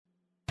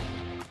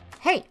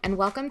Hey, and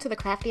welcome to the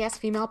Crafty Ass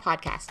Female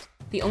Podcast,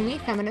 the only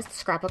feminist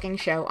scrapbooking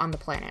show on the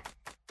planet,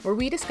 where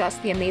we discuss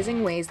the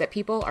amazing ways that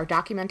people are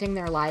documenting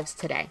their lives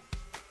today.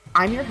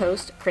 I'm your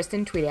host,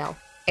 Kristen Tweedale,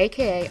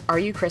 aka Are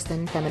You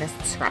Kristen Feminist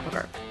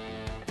Scrapbooker.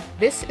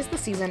 This is the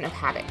season of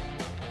Habit,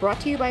 brought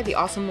to you by the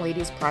Awesome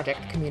Ladies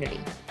Project community.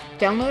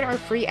 Download our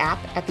free app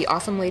at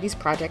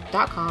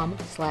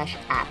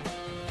theawesomeladiesproject.com/app.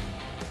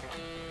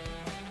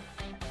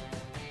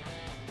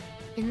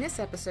 In this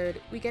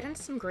episode, we get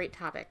into some great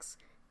topics,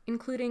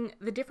 including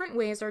the different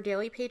ways our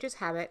Daily Pages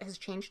habit has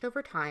changed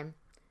over time,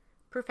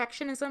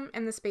 perfectionism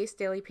and the space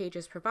Daily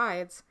Pages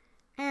provides,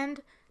 and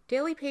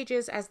Daily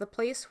Pages as the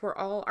place where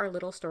all our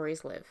little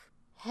stories live.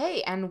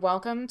 Hey, and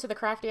welcome to the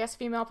Crafty Ass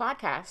Female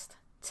Podcast.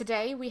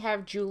 Today we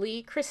have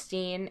Julie,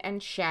 Christine,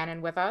 and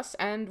Shannon with us,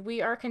 and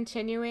we are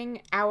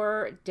continuing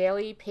our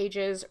Daily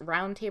Pages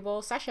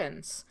roundtable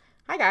sessions.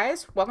 Hi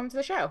guys, welcome to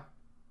the show.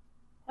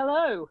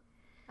 Hello.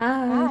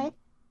 Hi.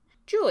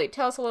 Julie,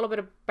 tell us a little bit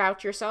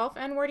about yourself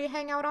and where do you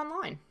hang out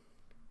online?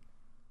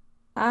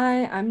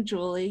 Hi, I'm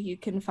Julie. You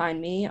can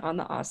find me on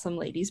the Awesome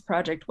Ladies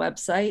Project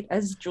website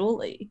as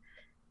Julie.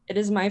 It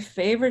is my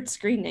favorite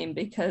screen name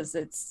because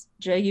it's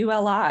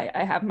Juli.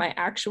 I have my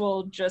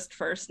actual just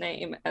first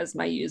name as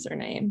my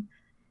username.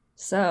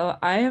 So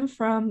I am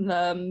from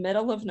the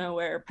middle of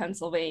nowhere,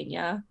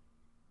 Pennsylvania,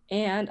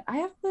 and I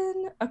have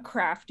been a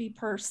crafty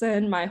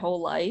person my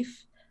whole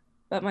life,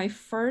 but my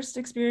first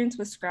experience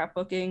with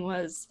scrapbooking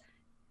was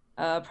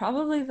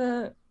probably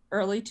the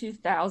early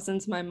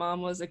 2000s. My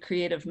mom was a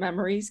creative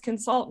memories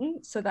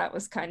consultant, so that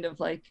was kind of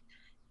like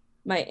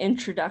my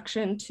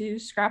introduction to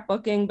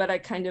scrapbooking, but I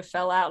kind of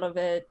fell out of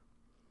it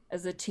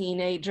as a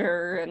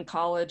teenager and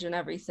college and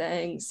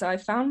everything. So I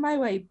found my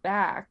way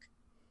back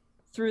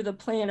through the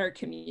planner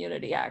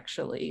community,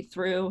 actually,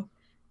 through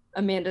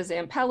Amanda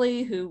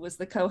Zampelli, who was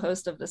the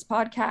co-host of this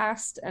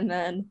podcast. And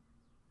then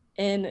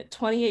in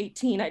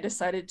 2018, I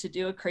decided to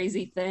do a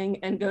crazy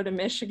thing and go to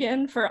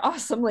Michigan for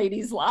Awesome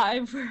Ladies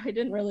Live, where I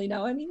didn't really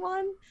know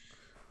anyone.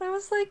 I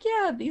was like,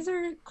 yeah, these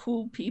are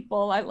cool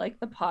people. I like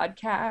the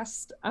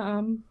podcast.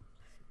 And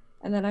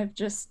then I've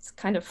just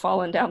kind of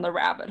fallen down the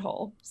rabbit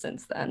hole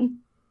since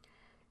then.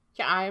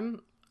 Yeah,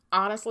 I'm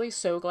honestly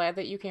so glad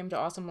that you came to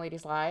Awesome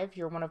Ladies Live.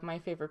 You're one of my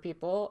favorite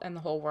people in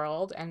the whole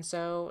world. And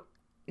so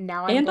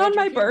now I'm And glad on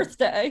you're my here.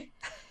 birthday.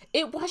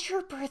 It was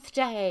your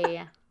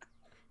birthday.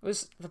 It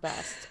was the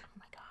best. Oh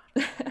my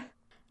God.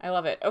 I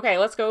love it. Okay,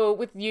 let's go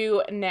with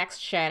you next,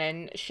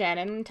 Shannon.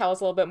 Shannon, tell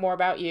us a little bit more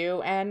about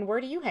you and where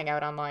do you hang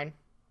out online?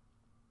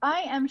 I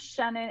am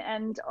Shannon,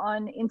 and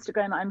on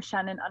Instagram, I'm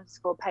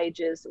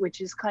Shannon_pages, which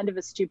is kind of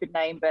a stupid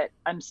name, but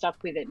I'm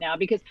stuck with it now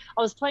because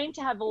I was planning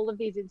to have all of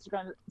these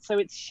Instagrams. So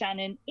it's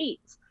Shannon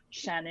Eats,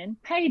 Shannon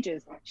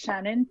Pages,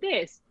 Shannon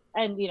this,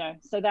 and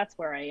so that's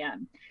where I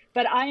am.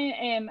 But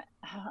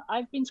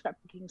I've been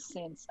scrapbooking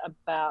since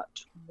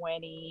about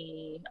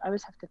I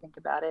always have to think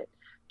about it,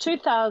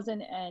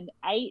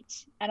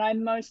 2008, and I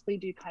mostly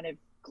do kind of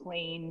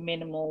clean,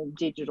 minimal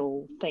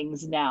digital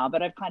things now,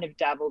 but I've kind of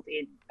dabbled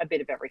in a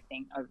bit of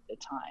everything over the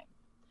time.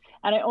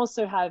 And I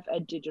also have a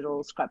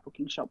digital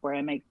scrapbooking shop where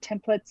I make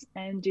templates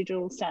and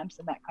digital stamps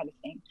and that kind of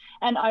thing.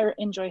 And I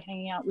enjoy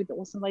hanging out with the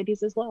awesome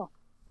ladies as well.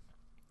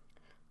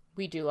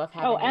 We do love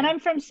having you. And I'm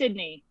from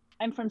Sydney.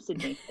 I'm from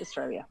Sydney,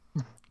 Australia.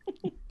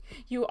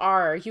 You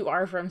are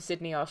from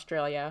Sydney,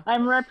 Australia.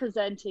 I'm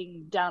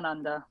representing Down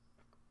Under.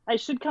 I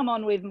should come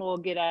on with more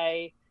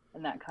g'day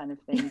and that kind of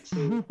thing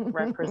to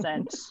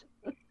represent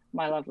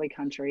my lovely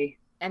country.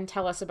 And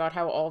tell us about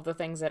how all the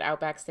things at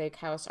Outback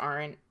Steakhouse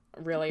aren't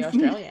really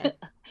Australian.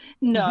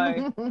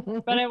 No,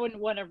 but I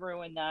wouldn't want to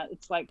ruin that.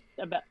 It's like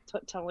about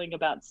telling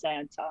about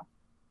Santa.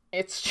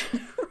 It's true.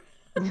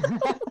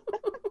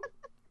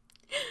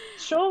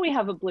 Sure, we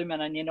have a bloomin'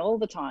 onion all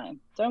the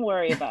time. Don't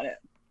worry about it.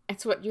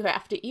 It's what you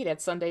have to eat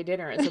at Sunday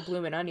dinner. It's a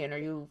bloomin' onion, or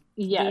you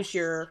lose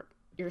your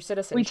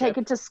citizenship. We take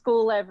it to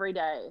school every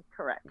day.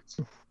 Correct.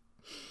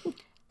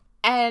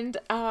 And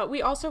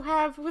we also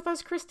have with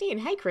us Christine.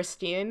 Hey,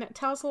 Christine,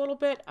 tell us a little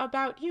bit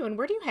about you and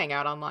where do you hang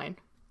out online?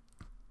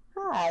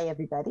 Hi,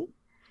 everybody.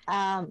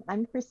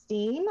 I'm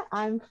Christine.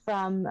 I'm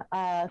from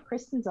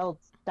Kristen's old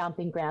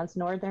stomping grounds,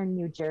 Northern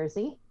New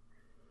Jersey.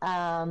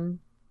 And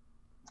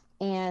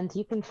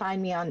you can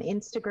find me on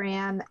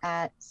Instagram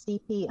at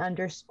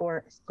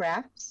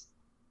CP_scraps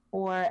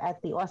or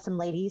at the Awesome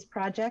Ladies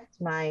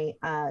Project. My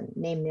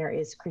name there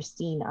is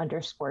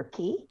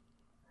Christine_P.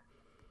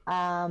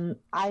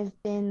 I've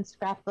been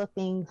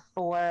scrapbooking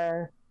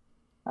for,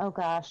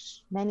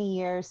 many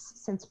years,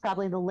 since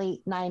probably the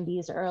late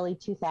 90s, early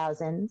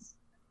 2000s.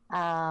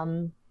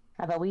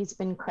 I've always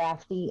been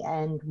crafty,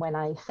 and when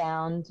I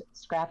found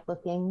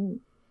scrapbooking,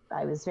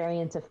 I was very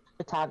into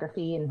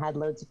photography and had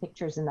loads of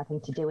pictures and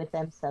nothing to do with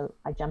them, so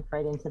I jumped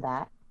right into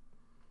that.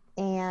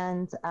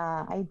 And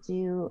I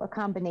do a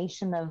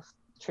combination of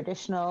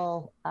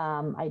traditional,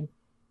 I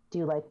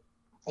do like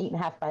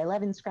 8.5 by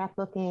 11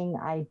 scrapbooking.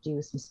 I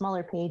do some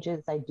smaller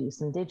pages. I do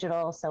some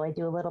digital. So I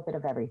do a little bit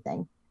of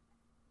everything.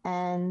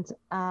 And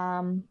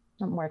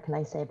what more can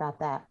I say about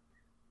that?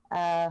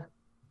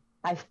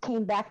 I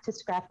came back to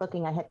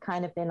scrapbooking. I had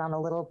kind of been on a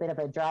little bit of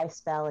a dry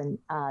spell and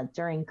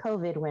during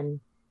COVID when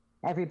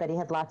everybody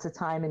had lots of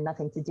time and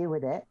nothing to do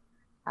with it.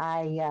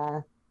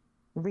 I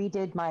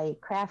redid my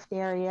craft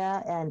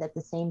area, and at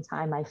the same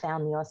time I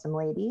found the Awesome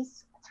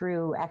Ladies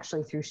through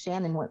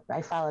Shannon.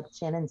 I followed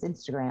Shannon's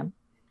Instagram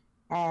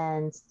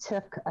and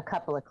took a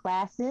couple of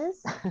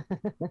classes.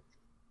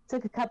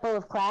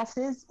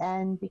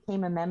 And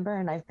became a member,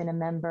 and I've been a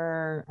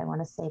member, I want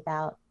to say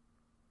about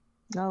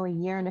a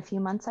year and a few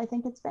months, I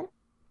think it's been.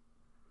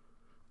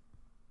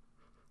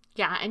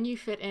 Yeah, and you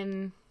fit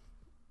in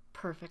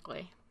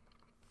perfectly.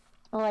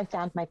 Oh, I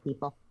found my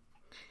people.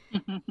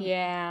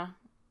 Yeah.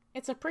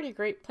 It's a pretty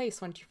great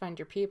place once you find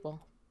your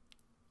people.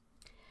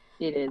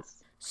 It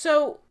is.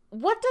 So,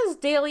 what does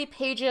daily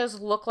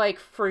pages look like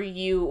for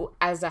you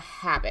as a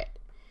habit?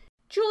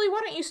 Julie,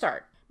 why don't you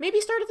start?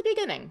 Maybe start at the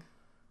beginning.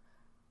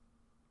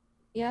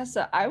 Yeah,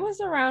 so I was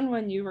around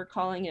when you were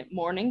calling it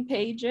morning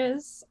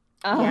pages.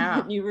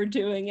 Yeah. You were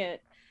doing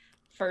it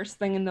first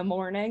thing in the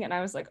morning, and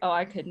I was like, oh,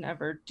 I could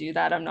never do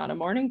that. I'm not a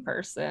morning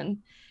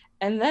person.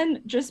 And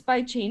then just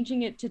by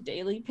changing it to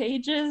daily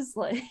pages,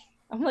 like,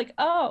 I'm like,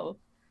 oh,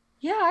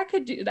 yeah, I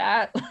could do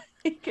that.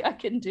 I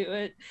can do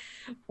it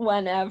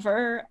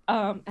whenever.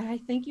 And I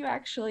think you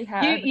actually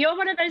had... You're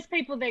one of those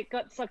people that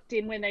got sucked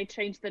in when they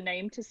changed the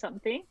name to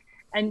something,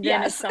 and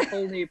then it's a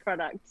whole new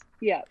product.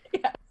 Yeah.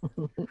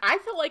 I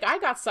feel like I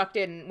got sucked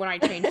in when I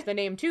changed the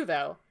name too,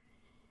 though.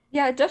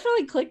 Yeah, it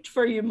definitely clicked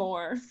for you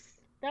more.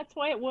 That's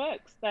why it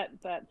works, that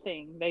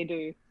thing they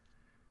do.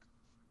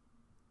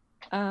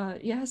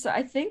 Yeah, so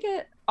I think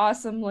at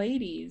Awesome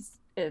Ladies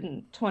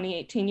in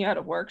 2018, you had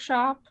a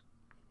workshop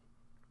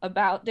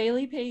about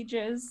daily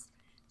pages.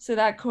 So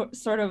that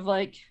sort of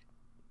like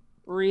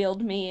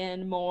reeled me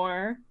in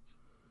more.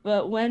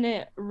 But when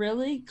it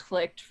really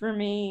clicked for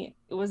me,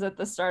 it was at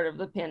the start of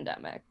the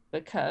pandemic,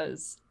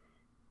 because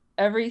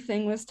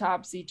everything was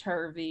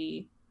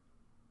topsy-turvy.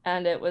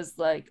 And it was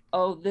like,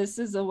 oh, this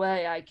is a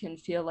way I can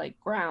feel like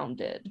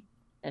grounded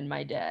in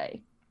my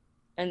day.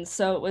 And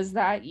so it was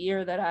that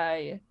year that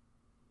I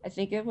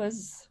think it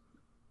was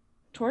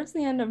towards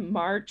the end of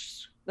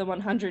March, the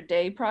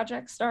 100-day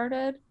project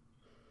started.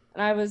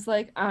 And I was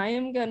like, I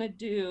am going to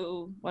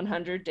do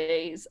 100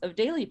 days of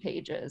daily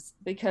pages,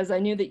 because I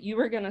knew that you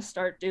were going to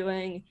start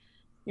doing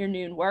your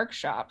noon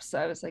workshops. So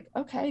I was like,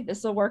 okay,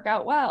 this will work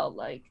out well.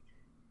 Like,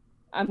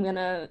 I'm going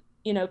to,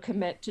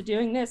 commit to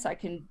doing this.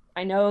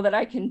 I know that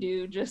I can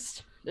do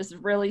just this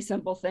really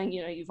simple thing.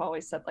 You've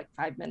always said like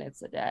 5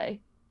 minutes a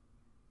day.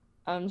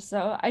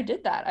 So I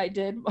did that. I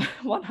did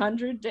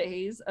 100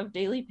 days of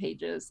daily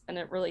pages, and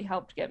it really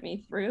helped get me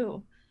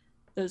through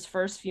those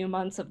first few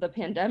months of the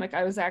pandemic.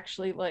 I was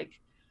actually like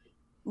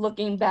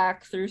looking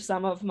back through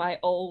some of my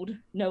old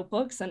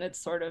notebooks, and it's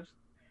sort of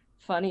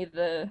funny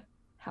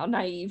how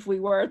naive we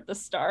were at the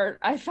start.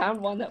 I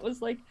found one that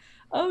was like,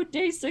 oh,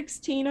 day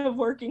 16 of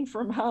working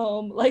from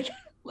home. Like,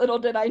 little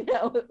did I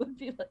know it would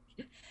be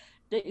like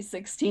day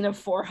 16 of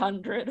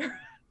 400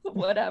 or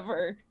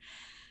whatever.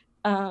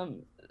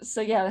 So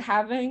yeah,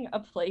 having a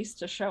place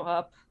to show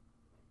up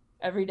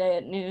every day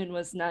at noon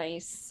was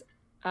nice.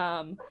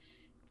 And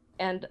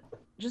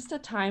just a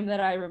time that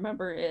I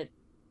remember it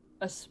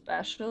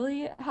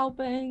especially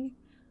helping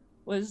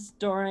was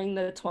during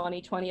the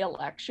 2020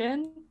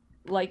 election,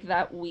 like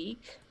that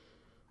week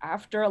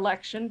after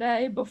election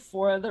day,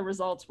 before the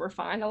results were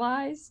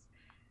finalized,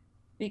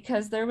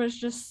 because there was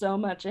just so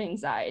much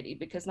anxiety,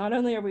 because not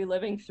only are we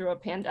living through a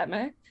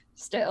pandemic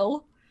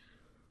still,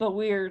 but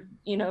we're,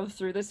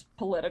 through this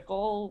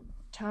political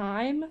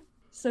time.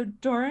 So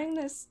during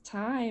this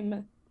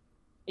time,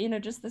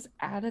 just this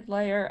added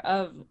layer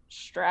of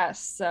stress.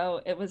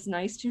 So it was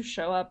nice to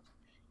show up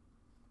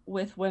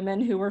with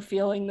women who were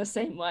feeling the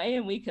same way,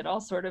 and we could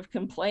all sort of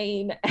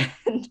complain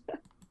and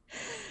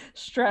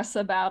stress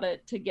about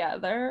it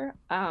together.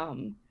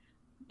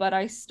 But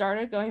I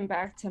started going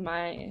back to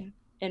my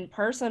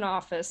in-person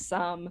office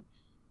some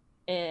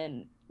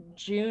in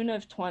June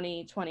of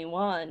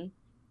 2021.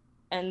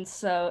 And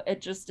so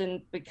it just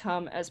didn't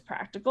become as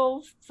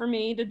practical for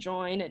me to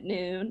join at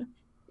noon,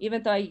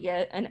 even though I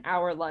get an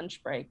hour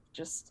lunch break.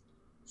 Just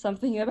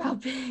something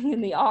about being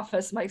in the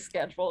office, my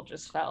schedule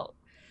just felt,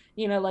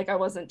 like I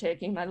wasn't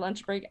taking my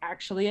lunch break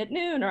actually at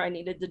noon, or I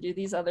needed to do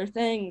these other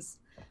things.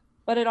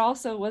 But it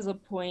also was a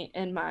point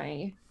in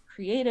my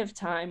creative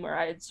time where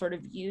I had sort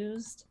of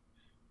used,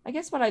 I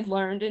guess, what I'd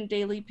learned in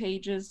daily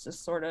pages to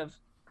sort of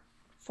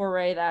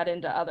foray that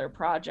into other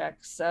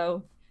projects.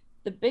 So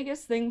the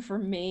biggest thing for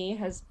me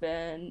has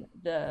been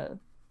the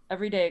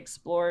Everyday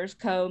Explorers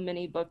Co.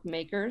 Mini Book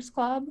Makers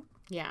Club.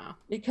 Yeah.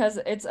 Because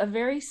it's a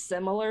very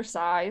similar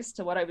size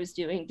to what I was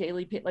doing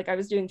daily, like I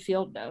was doing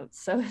field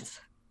notes. So it's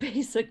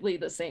basically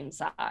the same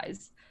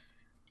size.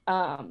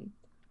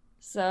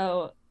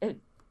 So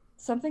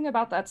something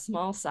about that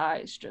small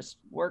size just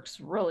works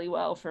really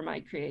well for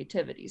my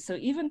creativity. So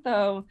even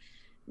though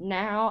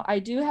now I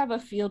do have a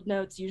field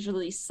notes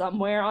usually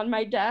somewhere on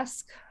my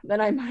desk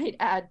that I might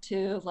add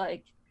to,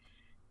 like,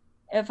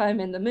 if I'm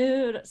in the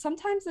mood.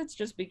 Sometimes it's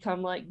just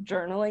become like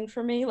journaling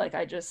for me. Like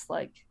I just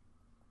like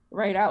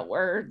write out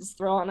words,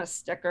 throw on a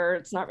sticker.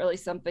 It's not really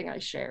something I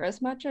share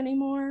as much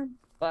anymore,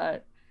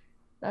 but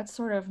that's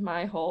sort of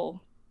my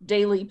whole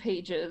daily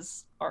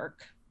pages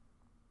arc.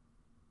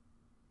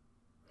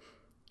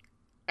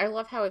 I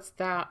love how it's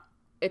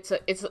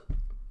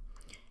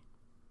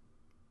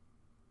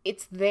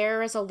it's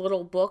there as a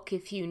little book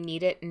if you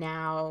need it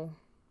now.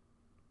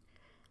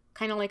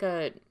 Kind of like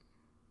a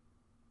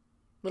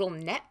little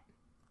net,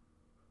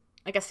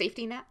 like a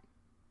safety net.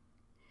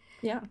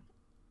 Yeah.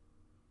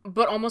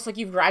 But almost like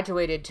you've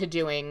graduated to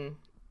doing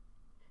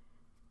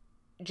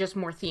just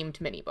more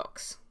themed mini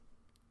books.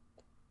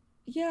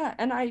 Yeah,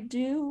 and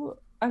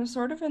I'm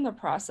sort of in the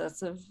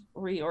process of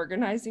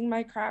reorganizing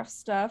my craft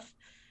stuff.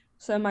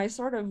 So my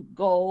sort of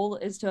goal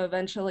is to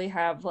eventually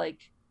have like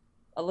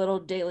a little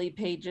daily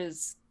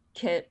pages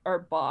kit or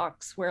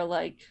box where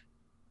like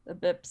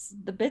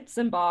the bits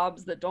and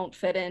bobs that don't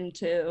fit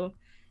into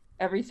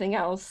everything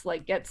else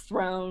like gets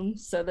thrown,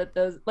 so that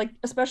those, like,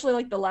 especially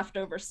like the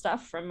leftover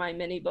stuff from my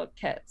mini book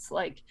kits,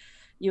 like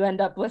you end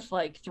up with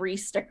like 3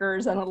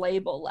 stickers and a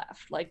label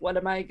left. Like, what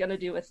am I going to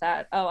do with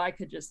that? Oh, I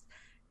could just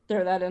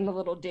throw that in a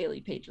little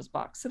daily pages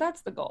box. So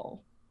that's the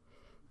goal.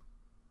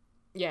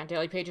 Yeah,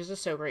 daily pages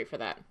is so great for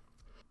that.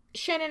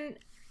 Shannon,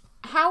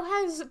 how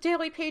has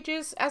daily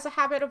pages as a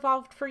habit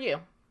evolved for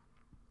you?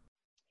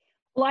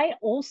 Well, I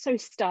also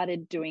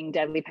started doing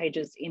daily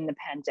pages in the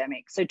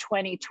pandemic. So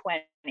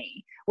 2020,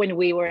 when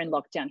we were in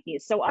lockdown here.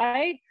 So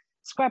I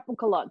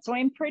scrapbook a lot. So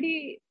I'm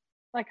pretty,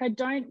 like, I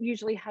don't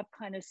usually have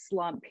kind of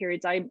slump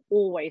periods. I'm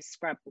always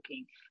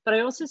scrapbooking, but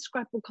I also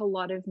scrapbook a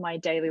lot of my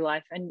daily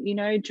life. And, you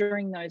know,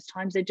 during those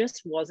times, there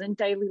just wasn't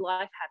daily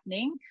life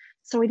happening.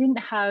 So I didn't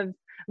have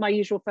my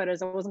usual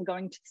photos. I wasn't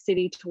going to the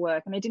city to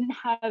work, and I didn't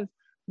have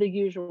the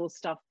usual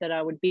stuff that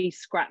I would be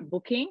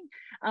scrapbooking.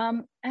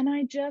 And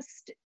I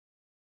just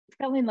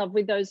fell in love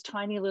with those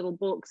tiny little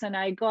books. And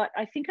I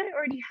think I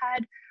already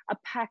had a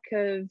pack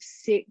of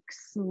 6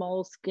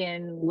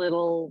 Moleskine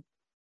little,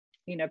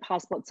 you know,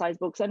 passport size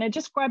books. And I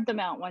just grabbed them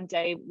out one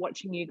day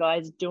watching you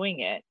guys doing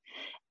it.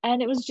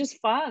 And it was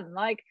just fun.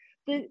 Like,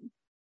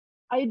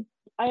 I'm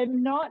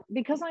not,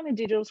 because I'm a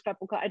digital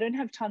scrapbooker, I don't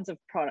have tons of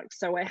products.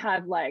 So I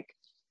have like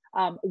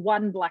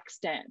one black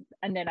stamp,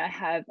 and then I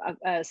have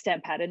a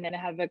stamp pad, and then I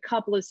have a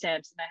couple of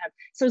stamps, and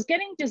so I was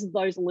getting just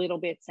those little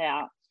bits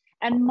out.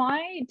 And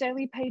my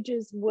daily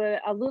pages were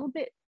a little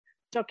bit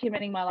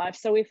documenting my life.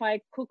 So if I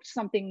cooked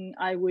something,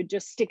 I would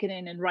just stick it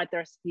in and write the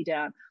recipe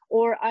down.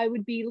 Or I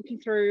would be looking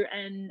through,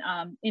 and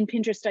in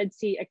Pinterest, I'd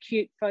see a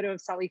cute photo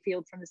of Sally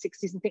Field from the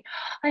 60s and think,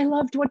 I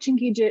loved watching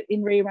Gidget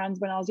in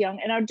reruns when I was young.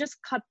 And I'd just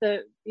put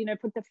the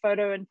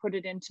photo and put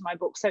it into my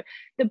book. So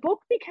the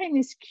book became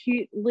this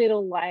cute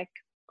little like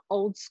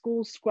old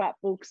school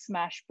scrapbook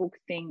smash book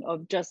thing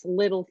of just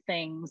little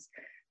things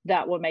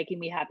that were making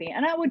me happy.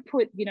 And I would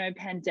put, you know,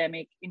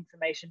 pandemic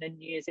information and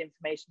news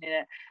information in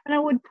it. And I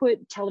would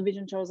put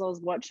television shows I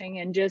was watching,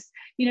 and just,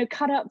 you know,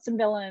 cut out some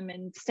vellum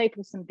and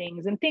staple some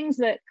things, and things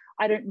that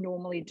I don't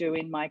normally do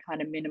in my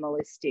kind of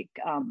minimalistic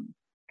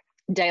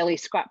daily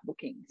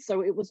scrapbooking.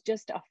 So it was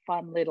just a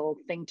fun little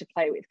thing to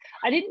play with.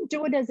 I didn't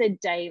do it as a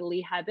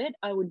daily habit.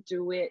 I would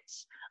do it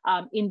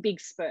in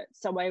big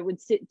spurts. So I would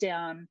sit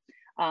down,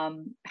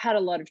 had a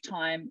lot of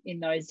time in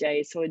those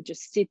days, so I'd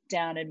just sit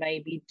down and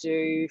maybe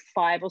do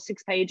 5 or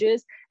 6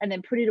 pages, and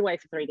then put it away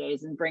for 3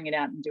 days and bring it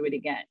out and do it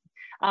again.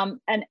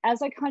 And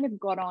as I kind of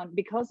got on,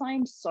 because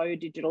I'm so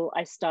digital,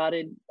 I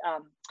started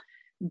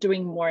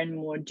doing more and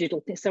more digital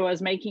things. So I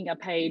was making a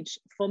page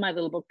for my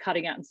little book,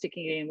 cutting out and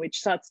sticking it in, which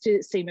starts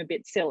to seem a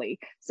bit silly.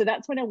 So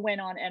that's when I went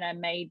on and I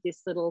made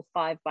this little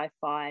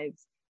 5x5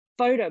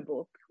 photo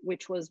book,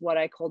 which was what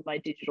I called my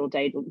digital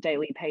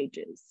daily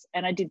pages.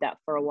 And I did that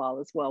for a while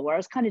as well, where I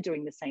was kind of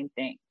doing the same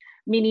thing,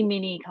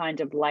 mini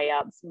kind of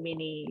layouts,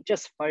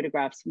 just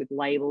photographs with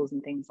labels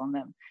and things on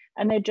them.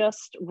 And they're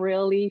just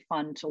really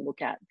fun to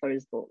look at,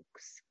 those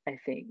books, I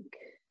think.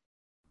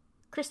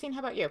 Christine, how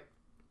about you?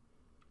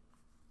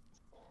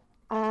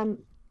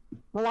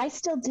 Well, I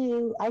still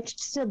do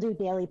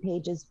daily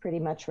pages pretty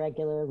much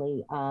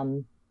regularly.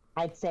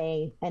 I'd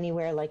say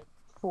anywhere like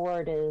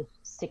 4 to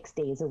 6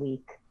 days a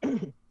week,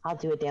 I'll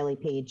do a daily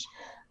page.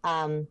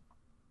 So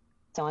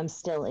I'm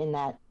still in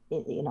that,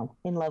 you know,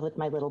 in love with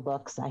my little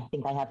books. I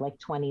think I have like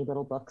 20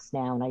 little books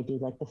now, and I do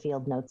like the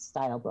field notes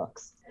style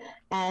books.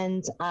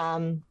 And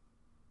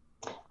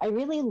I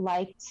really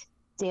liked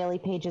daily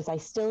pages. I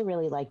still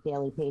really like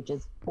daily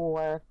pages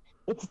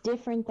it's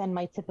different than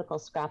my typical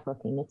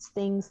scrapbooking. It's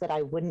things that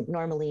I wouldn't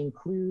normally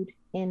include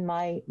in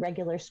my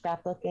regular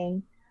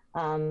scrapbooking.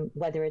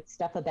 Whether it's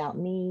stuff about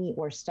me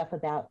or stuff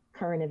about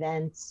current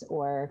events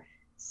or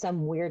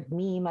some weird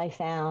meme I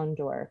found,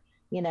 or,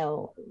 you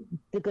know,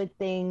 the good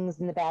things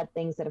and the bad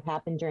things that have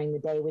happened during the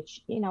day,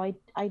 which, you know,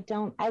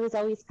 I was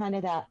always kind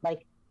of that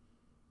like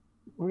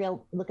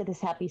real look at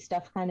this happy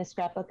stuff kind of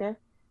scrapbooker.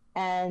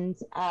 And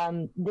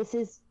this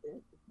is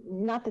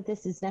not that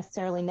this is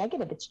necessarily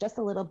negative. It's just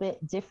a little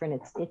bit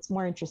different. It's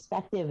more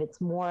introspective.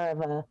 It's more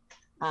of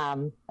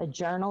a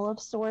journal of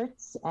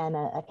sorts, and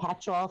a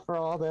catch-all for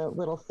all the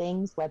little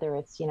things, whether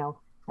it's, you know,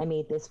 I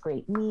made this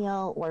great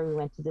meal, or we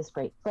went to this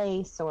great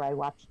place, or I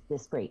watched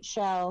this great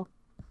show.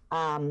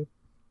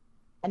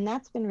 And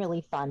that's been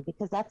really fun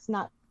because those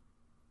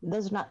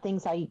are not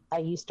things I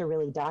used to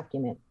really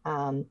document.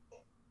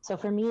 So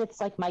for me,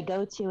 it's like my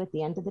go-to at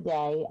the end of the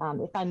day.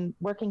 If I'm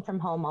working from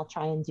home, I'll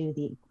try and do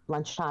the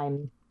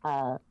lunchtime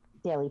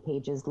daily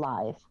pages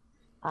live.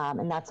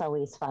 And that's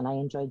always fun. I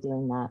enjoy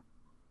doing that.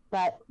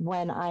 But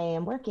when I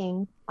am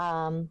working,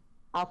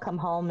 I'll come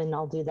home and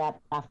I'll do that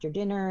after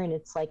dinner. And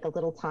it's like a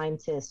little time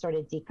to sort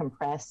of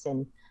decompress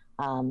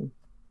and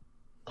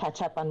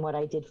catch up on what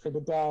I did for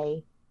the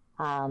day.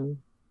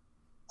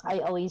 I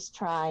always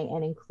try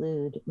and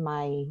include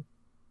my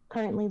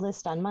currently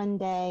list on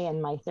Monday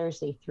and my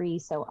Thursday 3.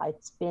 So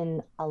it's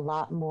been a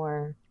lot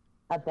more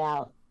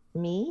about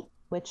me,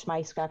 which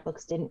my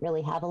scrapbooks didn't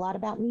really have a lot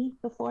about me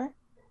before.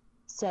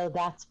 So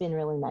that's been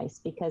really nice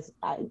because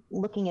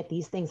looking at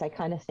these things, I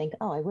kind of think,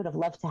 oh, I would have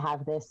loved to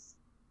have this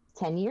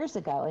 10 years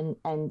ago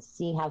and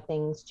see how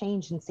things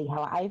changed and see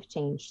how I've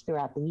changed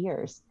throughout the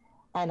years.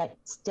 And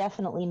it's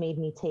definitely made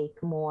me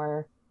take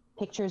more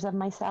pictures of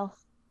myself.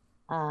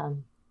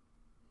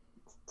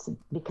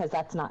 Because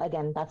that's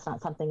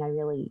not something I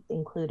really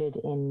included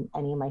in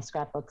any of my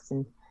scrapbooks.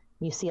 And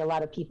you see a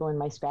lot of people in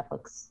my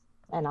scrapbooks,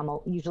 and I'm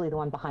usually the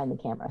one behind the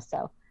camera.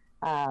 So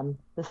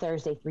the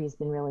Thursday 3 has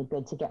been really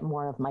good to get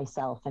more of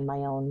myself and my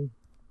own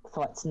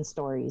thoughts and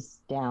stories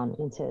down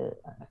into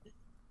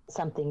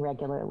something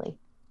regularly.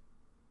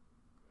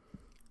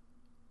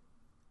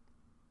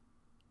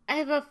 I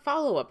have a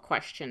follow-up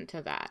question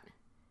to that.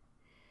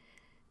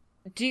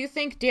 Do you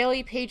think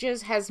Daily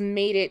Pages has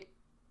made it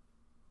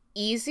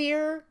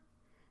easier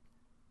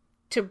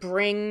to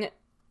bring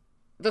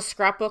the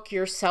scrapbook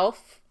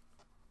yourself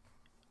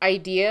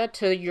idea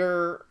to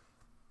your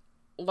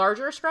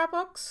larger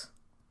scrapbooks?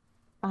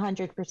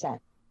 100%.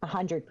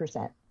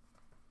 100%.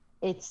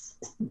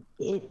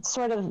 It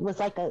sort of was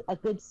like a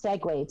good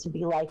segue to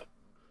be like,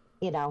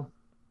 oh,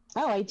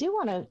 I do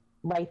want to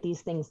write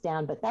these things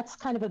down, but that's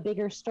kind of a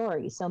bigger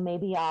story. So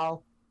maybe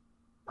I'll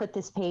put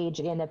this page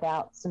in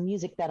about some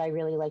music that I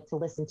really like to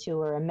listen to,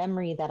 or a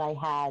memory that I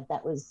had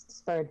that was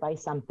spurred by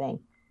something.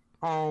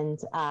 And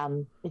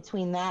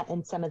between that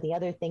and some of the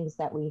other things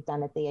that we've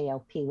done at the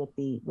ALP with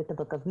the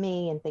Book of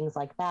Me and things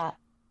like that,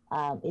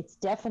 it's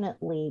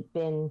definitely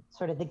been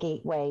sort of the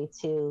gateway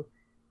to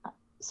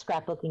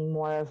scrapbooking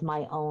more of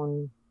my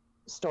own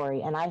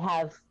story. And I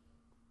have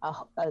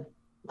a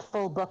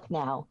full book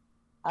now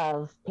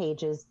of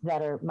pages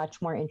that are much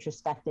more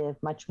introspective,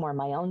 much more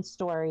my own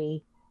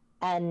story.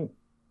 And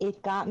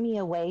it got me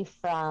away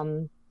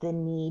from the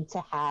need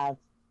to have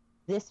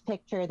this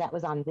picture that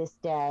was on this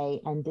day,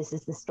 and this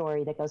is the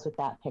story that goes with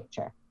that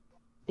picture.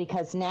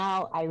 Because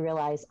now I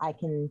realize I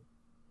can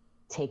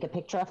take a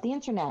picture off the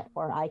internet,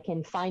 or I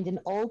can find an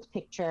old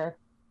picture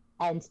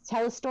and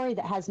tell a story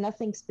that has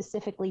nothing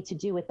specifically to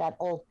do with that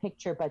old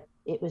picture, but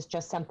it was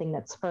just something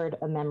that spurred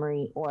a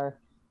memory, or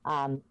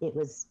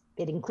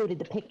it included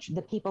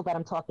the people that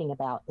I'm talking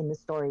about in the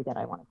story that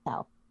I want to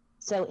tell.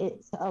 So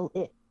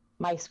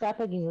my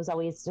scrapbooking was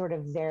always sort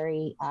of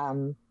very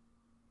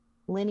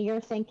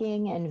linear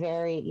thinking and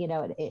very,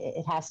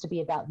 it has to be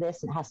about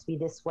this and it has to be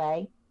this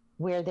way,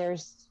 where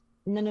there's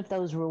none of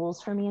those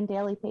rules for me in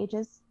Daily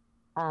Pages.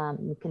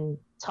 You can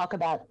talk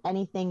about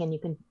anything and you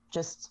can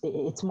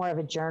it's more of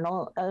a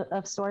journal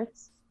of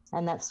sorts.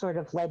 And that sort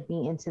of led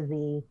me into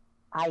the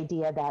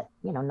idea that,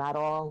 not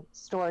all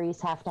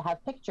stories have to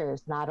have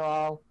pictures. Not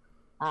all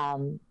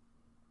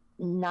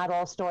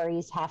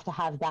stories have to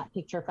have that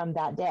picture from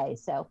that day.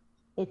 So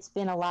it's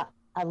been a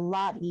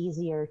lot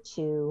easier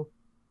to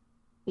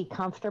be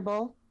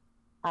comfortable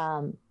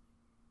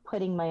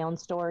putting my own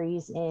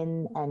stories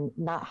in and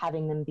not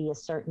having them be a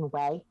certain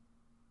way,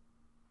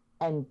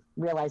 and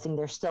realizing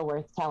they're still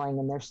worth telling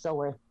and they're still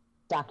worth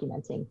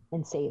documenting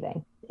and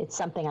saving. It's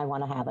something I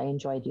want to have. I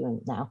enjoy doing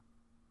it now.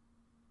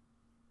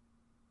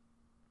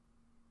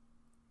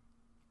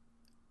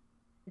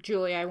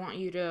 Julie, I want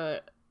you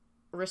to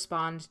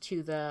respond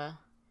to the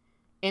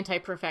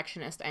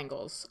anti-perfectionist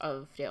angles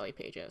of Daily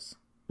Pages.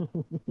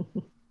 Do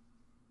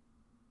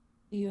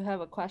you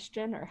have a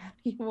question, or how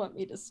do you want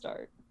me to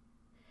start?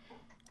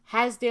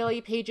 Has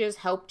Daily Pages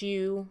helped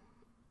you?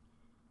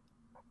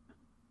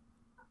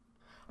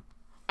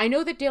 I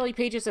know that Daily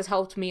Pages has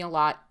helped me a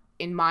lot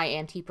in my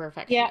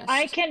anti-perfectionist Yeah,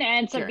 I can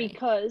answer journey.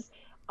 Because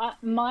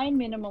my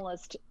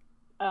minimalist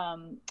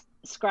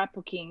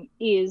scrapbooking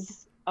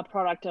is a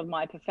product of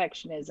my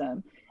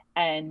perfectionism,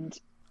 and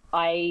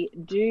I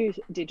do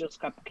digital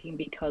scrapbooking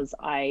because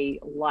I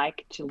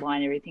like to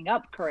line everything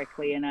up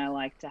correctly and I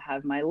like to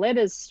have my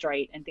letters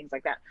straight and things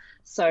like that.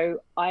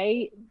 So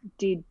I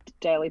did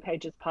Daily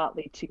Pages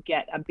partly to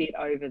get a bit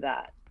over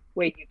that,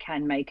 where you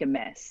can make a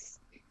mess.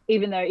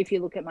 Even though if you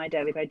look at my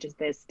Daily Pages,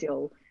 they're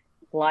still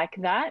like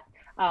that.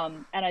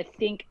 And I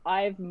think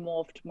I've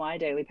morphed my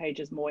Daily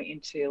Pages more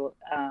into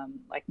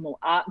like more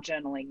art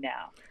journaling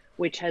now,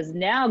 which has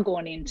now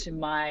gone into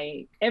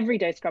my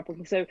everyday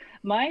scrapbooking. So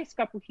my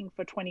scrapbooking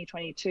for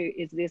 2022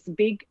 is this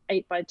big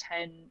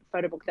 8x10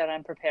 photo book that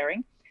I'm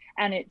preparing.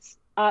 And it's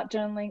art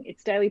journaling,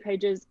 it's daily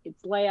pages,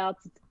 it's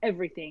layouts, it's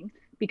everything,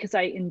 because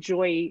I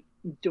enjoy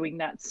doing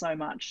that so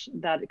much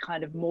that it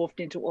kind of morphed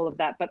into all of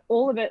that. But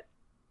all of it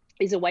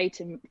is a way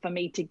for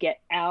me to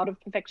get out of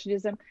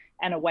perfectionism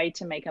and a way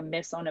to make a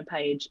mess on a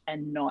page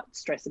and not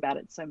stress about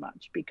it so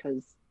much,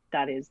 because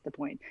that is the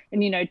point.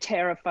 And,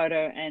 tear a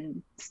photo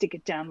and stick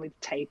it down with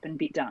tape and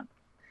be done,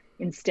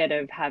 instead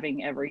of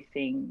having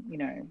everything,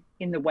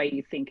 in the way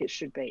you think it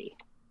should be.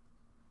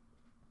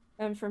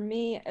 And for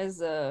me,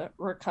 as a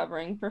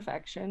recovering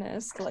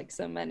perfectionist, like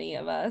so many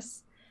of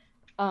us,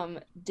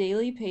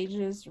 daily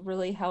pages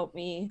really help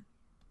me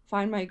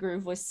find my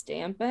groove with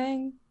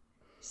stamping.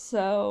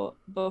 So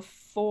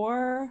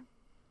before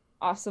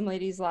Awesome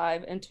Ladies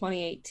Live in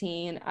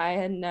 2018, I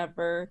had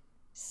never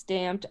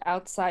stamped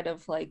outside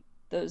of like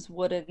those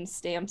wooden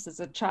stamps as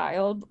a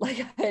child.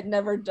 Like I had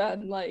never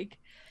done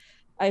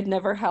I'd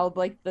never held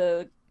like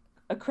the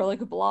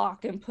acrylic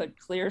block and put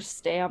clear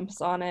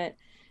stamps on it.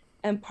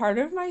 And part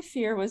of my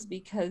fear was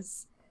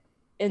because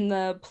in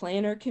the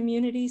planner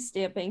community,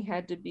 stamping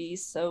had to be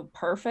so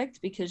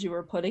perfect because you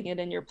were putting it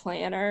in your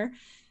planner.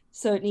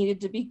 So it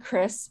needed to be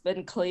crisp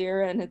and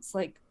clear. And it's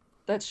like,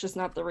 that's just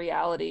not the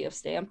reality of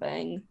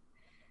stamping.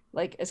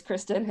 Like, as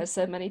Kristen has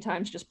said many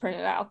times, just print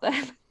it out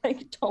then.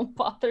 Like, don't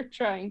bother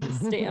trying to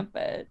stamp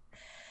it.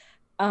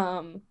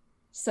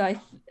 So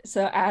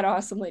at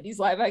Awesome Ladies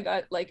Live, I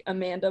got like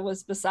Amanda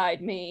was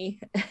beside me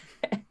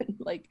and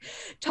like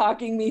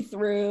talking me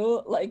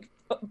through like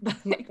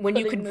when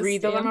you could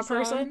breathe on a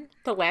person.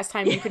 The last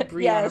time you could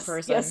breathe on a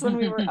person. Yes, when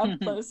we were up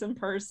close and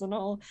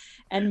personal,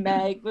 and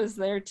Meg was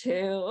there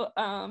too.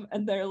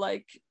 And they're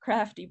like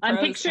crafty pros. I'm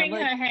picturing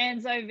her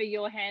hands over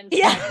your hands.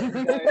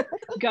 Yeah.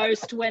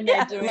 Ghost when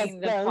they're doing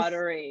the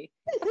pottery.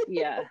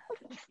 Yeah.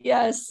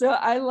 Yeah. So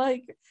I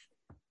like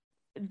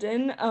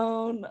didn't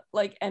own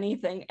like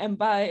anything, and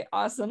by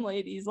Awesome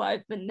Ladies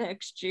Live the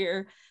next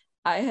year,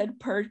 I had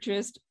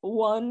purchased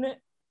one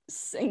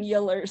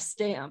singular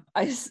stamp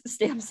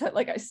set.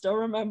 Like I still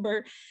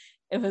remember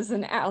it was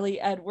an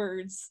Allie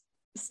Edwards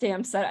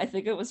stamp set. I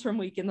think it was from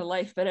Week in the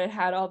Life, but it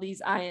had all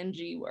these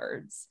ing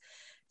words.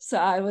 So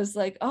I was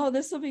like, oh,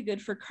 this will be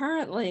good for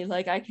currently,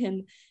 like I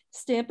can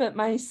stamp it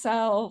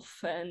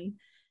myself and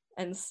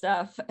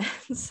stuff.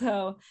 And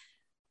so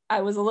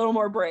I was a little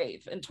more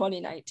brave in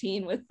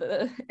 2019 with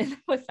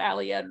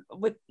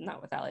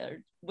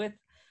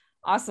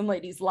Awesome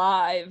Ladies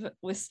Live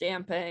with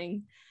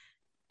stamping.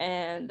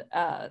 And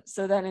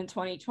so then in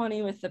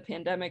 2020 with the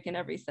pandemic and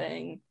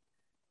everything,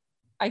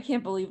 I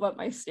can't believe what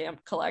my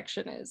stamp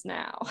collection is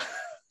now.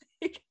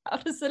 Like, how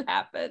does it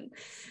happen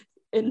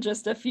in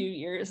just a few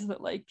years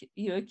that like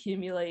you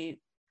accumulate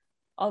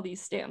all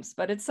these stamps?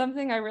 But it's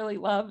something I really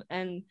love.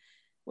 And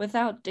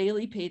without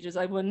daily pages,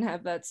 I wouldn't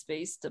have that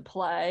space to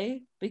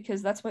play,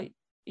 because that's what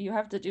you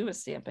have to do with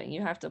stamping.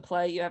 You have to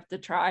play, you have to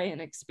try and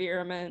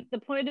experiment. The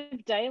point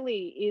of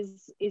daily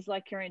is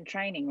like you're in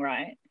training,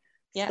 right?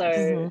 Yeah.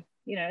 So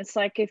it's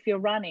like if you're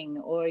running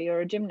or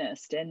you're a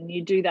gymnast and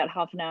you do that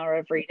half an hour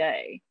every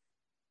day,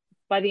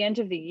 by the end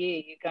of the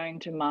year, you're going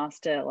to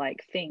master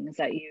like things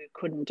that you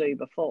couldn't do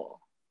before.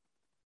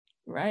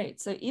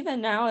 Right. So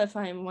even now, if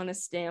I want to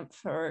stamp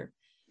for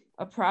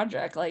a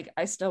project, like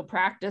I still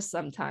practice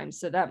sometimes.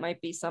 So that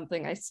might be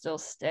something I still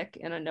stick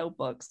in a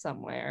notebook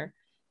somewhere.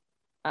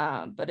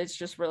 But it's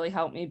just really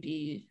helped me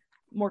be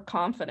more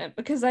confident,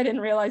 because I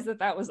didn't realize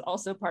that was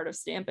also part of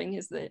stamping,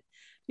 is that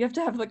you have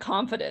to have the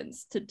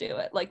confidence to do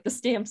it. Like the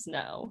stamps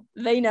know.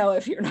 They know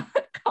if you're not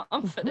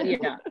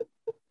confident.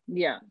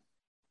 Yeah.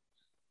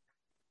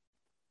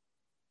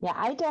 Yeah,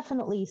 I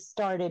definitely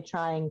started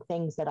trying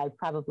things that I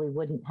probably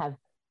wouldn't have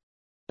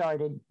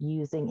started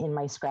using in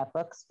my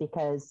scrapbooks,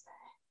 because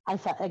I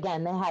felt,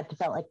 again, they had to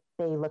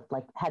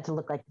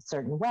look like a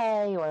certain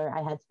way, or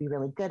I had to be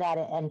really good at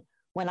it. And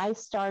when I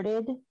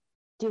started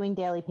doing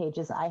daily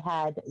pages, I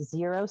had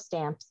 0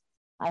 stamps,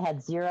 I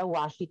had 0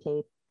 washi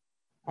tape,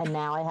 and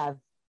now I have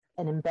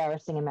an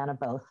embarrassing amount of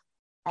both.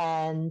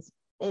 And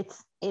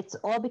it's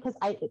all because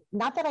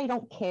not that I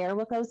don't care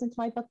what goes into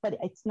my book, but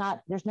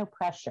there's no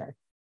pressure.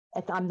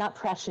 I'm not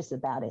precious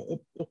about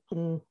it.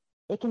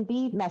 It can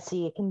be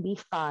messy, it can be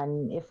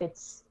fun. If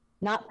it's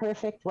not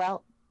perfect,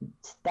 well,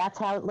 that's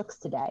how it looks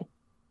today.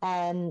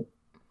 And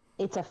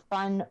it's a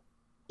fun,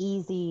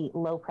 easy,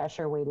 low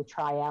pressure way to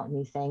try out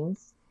new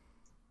things.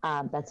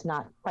 That's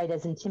not quite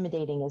as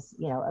intimidating as,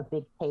 a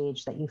big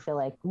page that you feel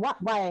like,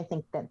 why I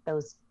think that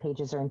those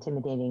pages are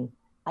intimidating,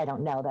 I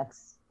don't know.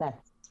 That's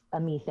a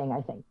me thing,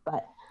 I think.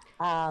 But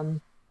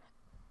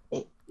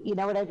you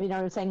know what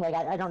I'm saying? Like,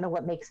 I don't know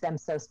what makes them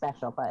so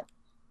special, but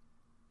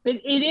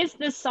it is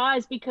the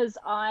size, because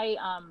I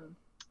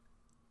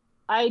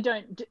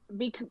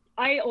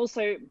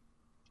also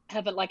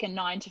have a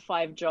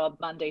 9-to-5 job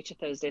Monday to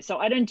Thursday. So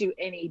I don't do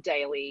any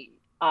daily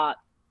art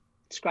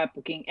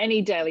scrapbooking,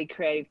 any daily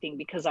creative thing,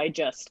 because I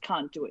just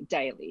can't do it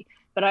daily.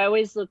 But I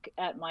always look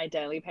at my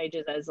daily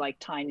pages as like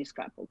tiny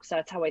scrapbooks.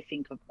 That's how I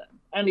think of them,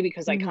 only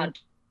because I can't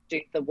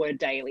do the word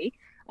daily.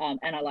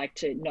 and I like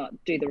to not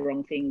do the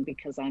wrong thing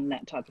because I'm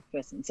that type of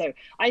person. So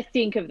I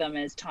think of them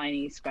as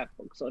tiny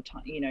scrapbooks or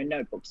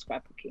notebook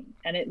scrapbooking,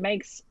 and it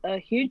makes a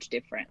huge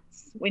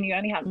difference when you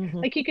only have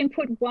like you can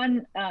put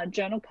one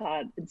journal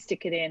card and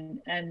stick it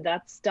in, and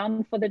that's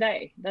done for the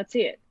day. That's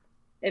it.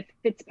 It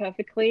fits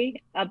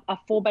perfectly. A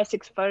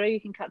 4x6 photo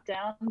you can cut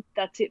down.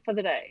 That's it for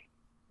the day.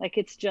 Like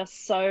it's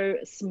just so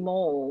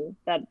small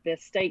that the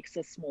stakes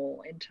are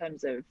small in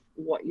terms of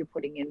what you're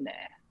putting in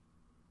there,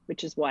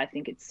 which is why I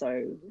think it's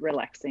so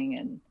relaxing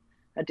and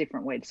a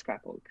different way to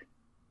scrapbook.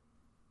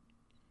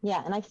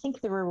 Yeah, and I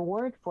think the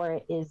reward for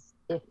it is,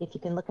 if you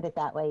can look at it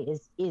that way,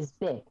 is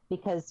big,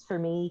 because for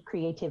me,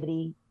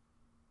 creativity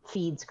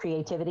feeds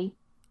creativity.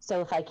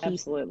 So if I keep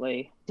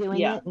Absolutely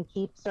doing it and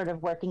keep sort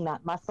of working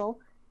that muscle,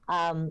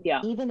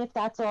 even if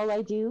that's all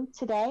I do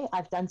today,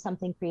 I've done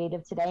something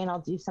creative today and I'll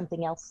do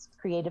something else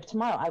creative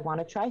tomorrow. I want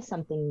to try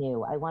something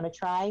new. I want to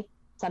try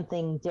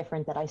something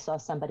different that I saw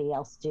somebody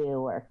else do,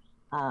 or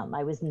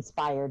I was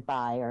inspired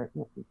by, or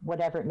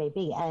whatever it may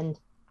be. And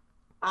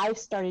I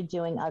started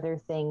doing other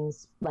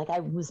things. Like I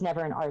was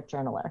never an art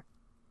journaler,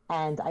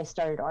 and I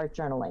started art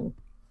journaling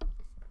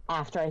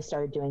after I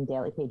started doing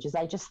daily pages.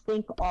 I just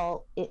think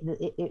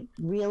it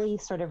really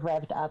sort of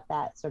revved up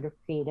that sort of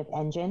creative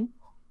engine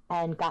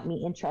and got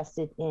me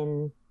interested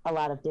in a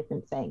lot of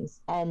different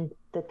things. And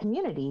the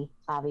community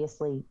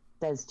obviously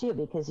does too,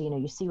 because,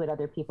 you see what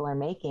other people are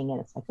making and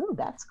it's like, oh,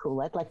 that's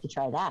cool. I'd like to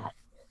try that.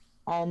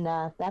 And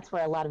that's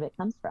where a lot of it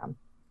comes from.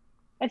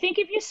 I think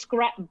if you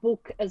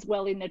scrapbook as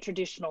well in the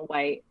traditional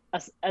way,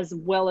 as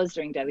well as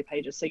doing daily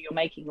pages, so you're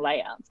making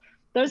layouts,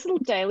 those little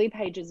daily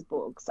pages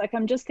books, like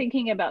I'm just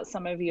thinking about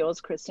some of yours,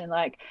 Kristen,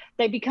 like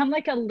they become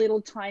like a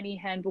little tiny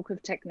handbook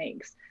of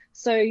techniques.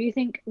 So you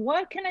think,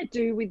 what can I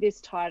do with this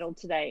title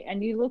today?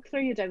 And you look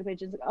through your daily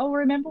pages, like, oh,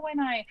 remember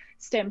when I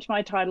stamped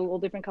my title all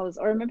different colors?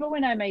 Or remember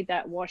when I made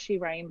that washi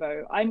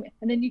rainbow? And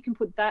then you can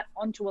put that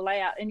onto a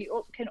layout, and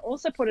you can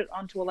also put it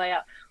onto a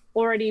layout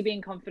already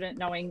being confident,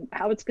 knowing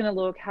how it's going to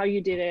look, how you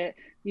did it.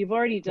 You've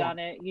already done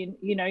it.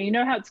 You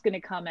know how it's going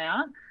to come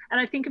out. And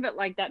I think of it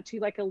like that too,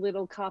 like a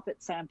little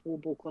carpet sample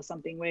book or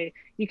something where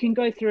you can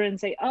go through and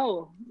say,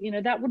 oh,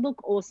 that would look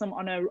awesome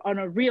on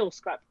a real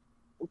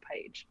scrapbook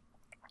page.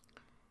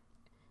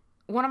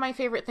 One of my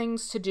favorite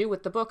things to do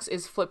with the books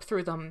is flip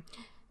through them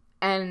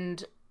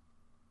and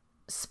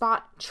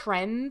spot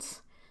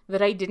trends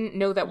that I didn't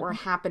know that were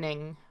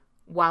happening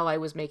while I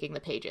was making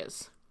the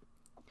pages.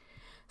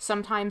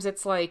 Sometimes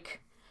it's like,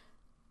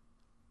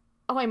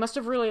 oh, I must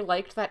have really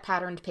liked that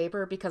patterned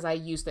paper because I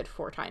used it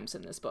 4 times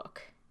in this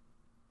book.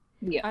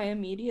 Yeah, I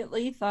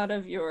immediately thought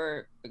of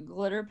your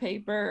glitter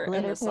paper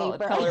and the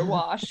solid color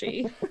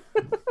washi.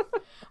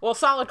 Well,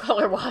 solid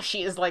color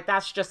washi is like,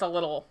 that's just a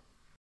little,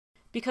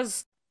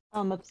 because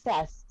I'm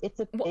obsessed.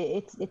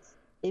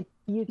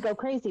 You go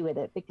crazy with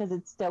it because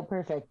it's so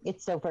perfect.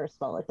 It's so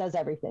versatile. It does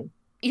everything.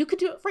 You could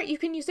do it right. You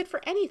can use it for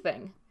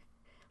anything.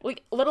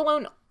 Like, let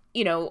alone,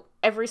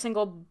 every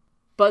single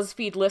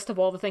BuzzFeed list of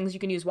all the things you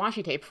can use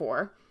washi tape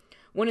for.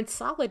 When it's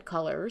solid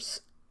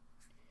colors,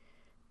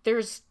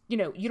 there's, you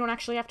don't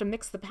actually have to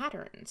mix the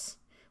patterns,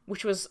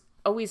 which was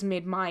always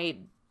made my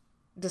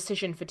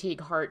decision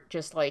fatigue heart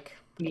just like,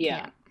 I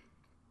can't.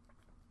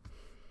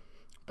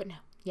 But no,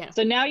 yeah.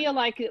 So now you're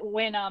like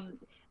when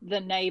the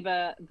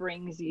neighbor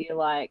brings you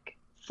like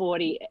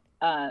 40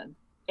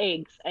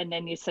 eggs, and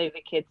then you say to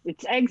the kids,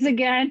 it's eggs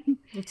again.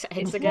 It's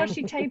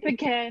washi tape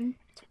again.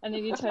 And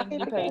then you turn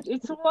the page.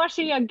 It's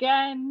washi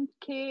again,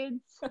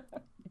 kids.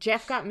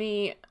 Jeff got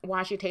me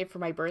washi tape for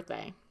my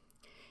birthday,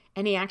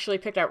 and he actually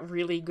picked out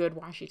really good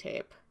washi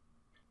tape.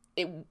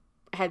 It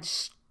had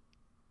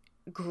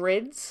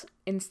grids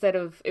instead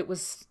of, it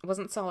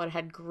wasn't solid. It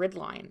had grid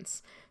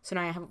lines. So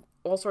now I have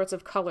all sorts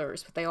of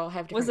colors, but they all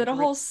have different. Was it a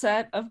whole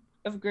set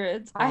of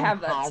grids? I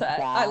have that set.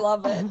 I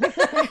love it.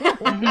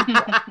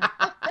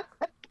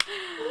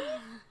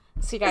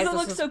 See, guys, it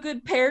looks so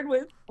good paired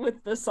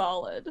with the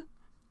solid.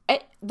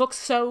 It looks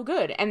so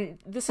good, and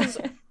this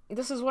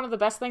is one of the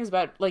best things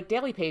about like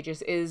daily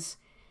pages is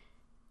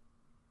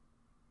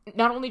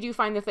not only do you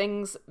find the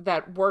things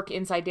that work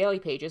inside daily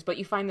pages, but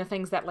you find the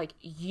things that like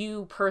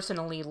you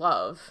personally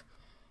love,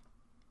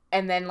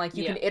 and then like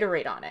you can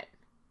iterate on it.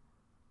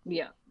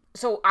 Yeah.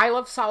 So I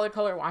love solid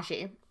color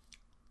washi.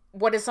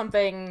 What is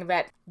something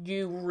that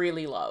you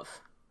really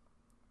love?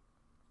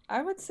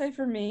 I would say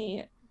for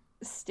me,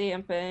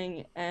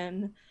 stamping,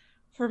 and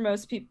for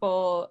most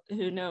people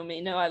who know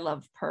me know I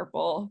love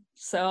purple.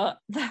 So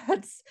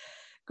that's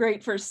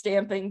great for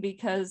stamping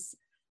because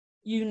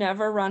you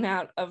never run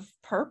out of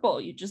purple.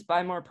 You just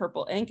buy more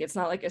purple ink. It's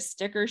not like a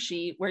sticker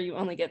sheet where you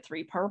only get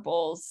 3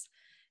 purples.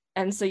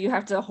 And so you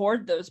have to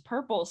hoard those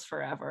purples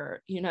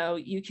forever.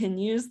 You can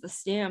use the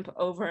stamp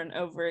over and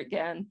over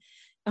again.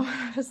 And when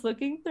I was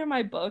looking through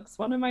my books,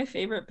 one of my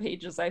favorite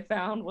pages I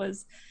found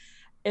was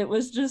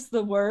just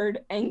the word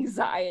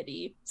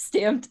anxiety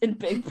stamped in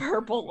big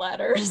purple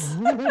letters.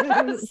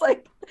 I was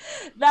like,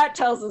 that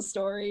tells a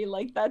story.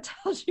 Like, that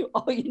tells you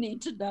all you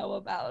need to know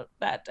about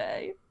that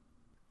day.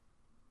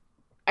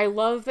 I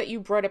love that you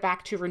brought it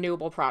back to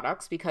renewable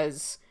products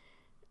because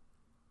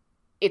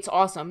it's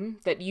awesome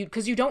that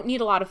because you don't need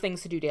a lot of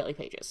things to do daily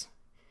pages.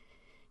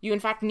 You, in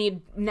fact,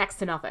 need next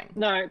to nothing.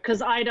 No,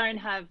 because I don't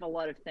have a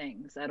lot of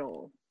things at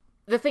all.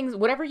 The things,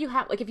 whatever you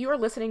have, like if you are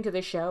listening to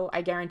this show,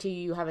 I guarantee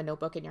you have a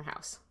notebook in your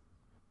house.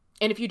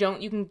 And if you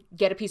don't, you can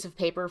get a piece of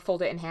paper,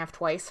 fold it in half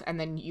twice, and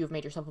then you've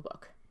made yourself a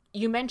book.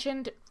 You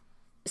mentioned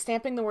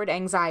stamping the word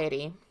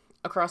anxiety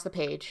across the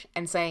page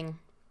and saying,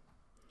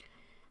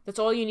 that's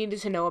all you needed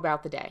to know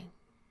about the day.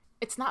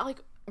 It's not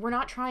like, we're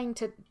not trying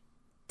to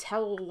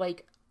tell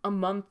like a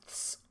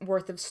month's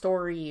worth of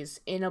stories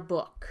in a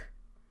book.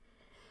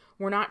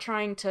 We're not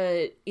trying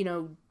to,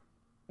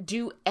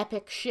 do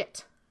epic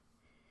shit.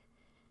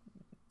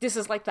 This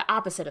is like the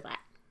opposite of that.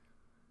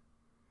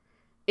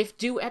 If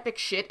do epic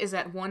shit is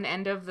at one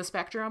end of the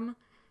spectrum,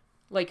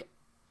 like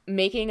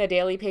making a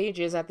daily page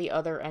is at the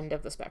other end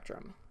of the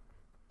spectrum.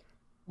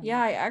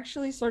 Yeah, I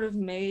actually sort of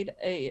made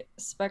a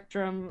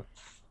spectrum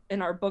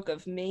in our Book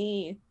of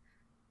Me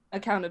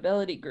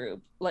accountability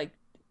group, like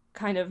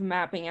kind of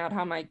mapping out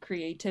how my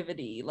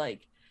creativity,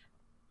 like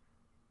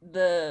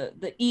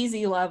the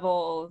easy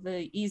level,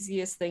 the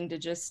easiest thing to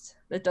just,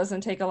 that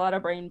doesn't take a lot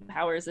of brain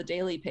power, is a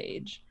daily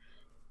page.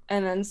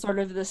 And then sort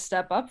of the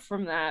step up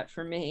from that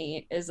for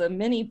me is a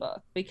mini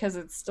book, because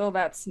it's still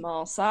that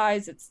small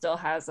size. It still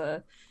has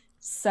a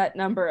set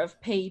number of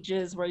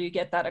pages where you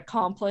get that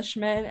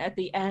accomplishment at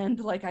the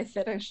end, like I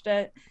finished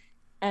it.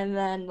 And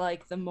then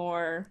like the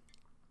more,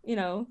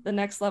 the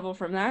next level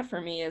from that for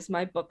me is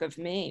my Book of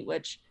Me,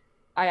 which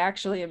I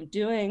actually am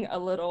doing a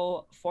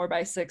little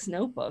 4x6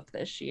 notebook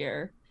this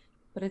year,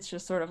 but it's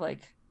just sort of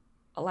like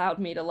allowed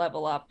me to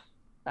level up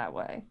that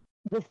way.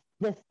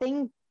 The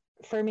thing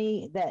for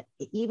me that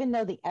even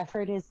though the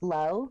effort is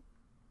low,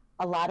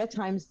 a lot of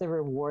times the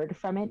reward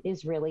from it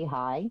is really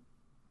high.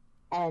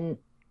 And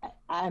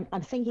I'm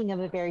thinking of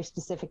a very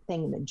specific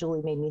thing that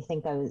Julie made me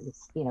think of.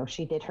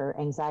 She did her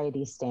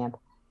anxiety stamp,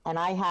 and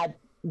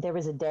there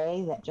was a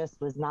day that just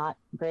was not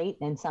great,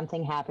 and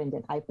something happened,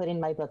 and I put in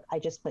my book, I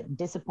just put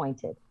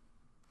disappointed,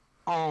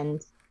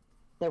 and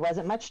there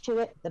wasn't much to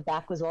it. The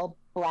back was all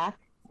black,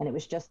 and it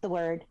was just the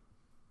word,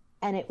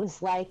 and it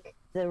was like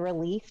the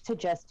relief to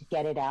just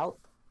get it out.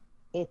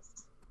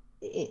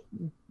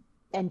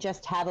 And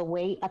just have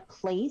a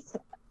place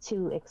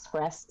to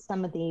express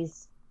some of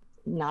these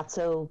not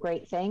so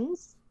great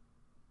things.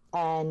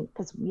 And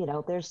because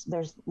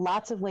there's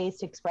lots of ways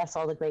to express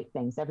all the great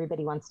things.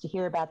 Everybody wants to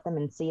hear about them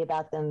and see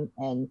about them,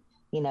 and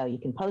you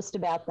can post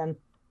about them,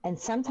 and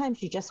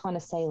sometimes you just want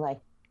to say like,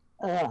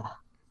 ugh,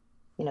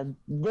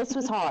 this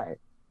was hard.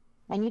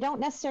 And you don't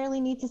necessarily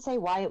need to say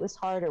why it was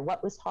hard or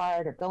what was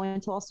hard or go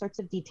into all sorts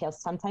of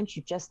details. Sometimes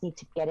you just need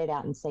to get it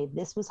out and say,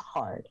 this was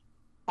hard.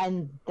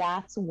 And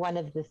that's one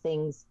of the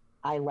things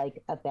I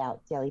like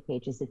about daily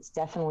pages. It's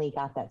definitely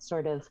got that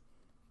sort of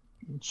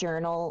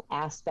journal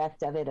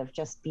aspect of it, of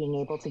just being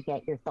able to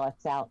get your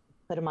thoughts out,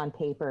 put them on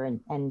paper,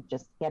 and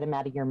just get them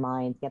out of your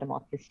mind, get them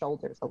off your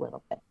shoulders a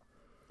little bit.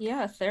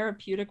 Yeah,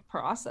 therapeutic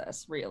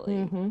process, really.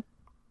 Mm-hmm.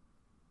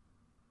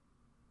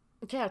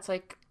 Yeah, it's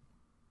like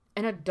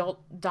an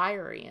adult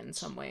diary in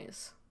some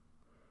ways.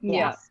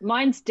 Yeah, Yes.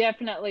 mine's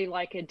definitely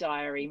like a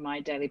diary,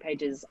 my daily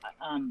pages,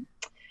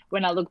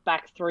 when I look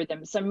back through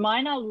them. So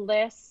mine are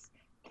less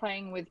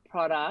playing with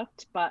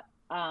product, but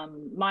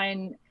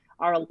mine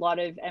are a lot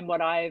of, and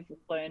what I've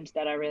learned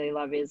that I really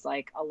love is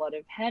like a lot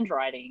of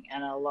handwriting,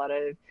 and a lot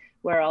of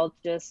where I'll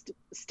just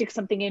stick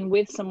something in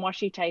with some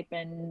washi tape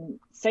and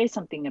say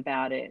something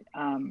about it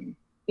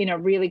in a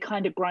really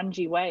kind of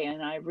grungy way.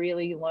 And I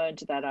really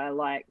learned that I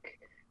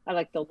like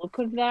the look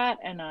of that,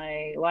 and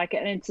I like it.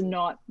 And it's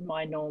not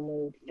my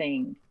normal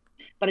thing,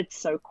 but it's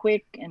so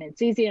quick and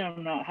it's easy, and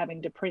I'm not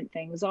having to print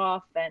things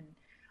off. And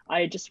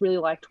I just really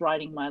liked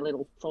writing my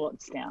little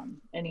thoughts down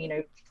and,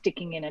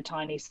 sticking in a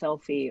tiny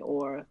selfie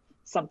or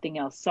something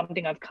else,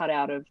 something I've cut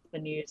out of the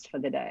news for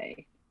the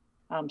day.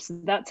 So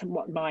that's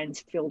what mine's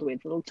filled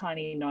with, little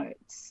tiny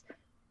notes,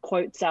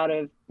 quotes out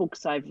of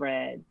books I've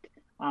read.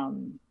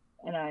 And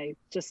I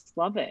just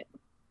love it.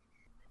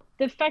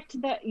 The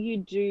fact that you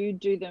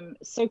do them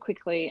so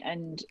quickly,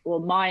 and well,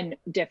 mine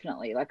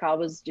definitely, like I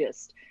was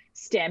just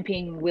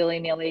stamping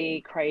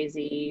willy-nilly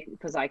crazy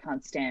because I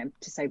can't stamp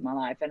to save my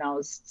life, and I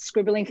was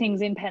scribbling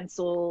things in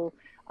pencil.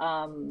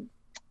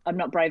 I'm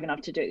not brave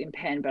enough to do it in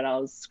pen, but I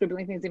was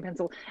scribbling things in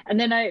pencil, and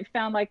then I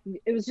found like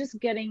it was just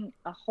getting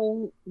a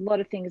whole lot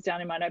of things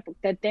down in my notebook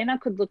that then I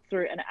could look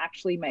through and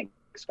actually make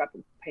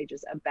scrapbook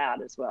pages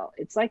about as well.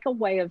 It's like a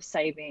way of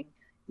saving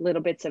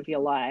little bits of your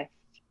life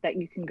that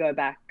you can go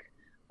back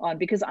on,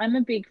 because I'm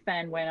a big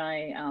fan when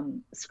I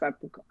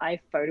scrapbook, I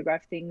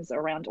photograph things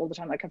around all the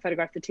time. Like I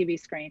photograph the TV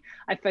screen,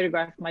 I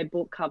photograph my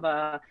book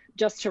cover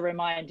just to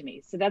remind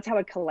me. So that's how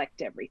I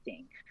collect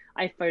everything.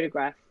 I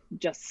photograph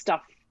just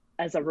stuff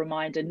as a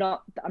reminder. I'm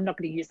not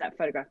going to use that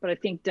photograph, but I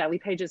think daily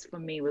pages for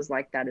me was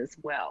like that as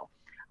well.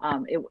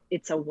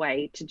 It's a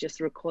way to just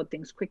record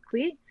things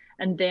quickly.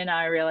 And then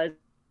I realized,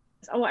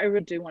 I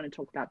really do want to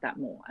talk about that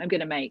more. I'm going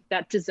to make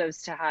that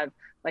deserves to have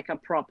like a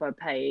proper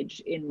page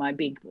in my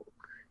big book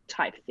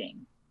type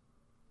thing.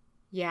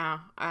 Yeah,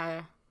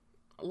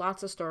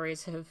 lots of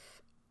stories have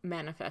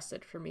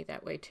manifested for me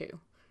that way too.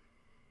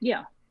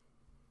 Yeah.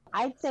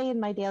 I'd say in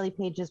my daily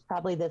pages,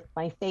 probably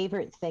my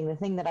favorite thing, the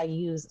thing that I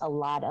use a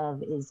lot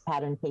of, is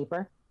pattern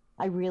paper.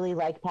 I really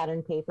like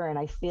pattern paper, and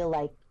I feel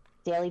like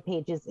daily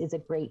pages is a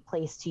great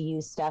place to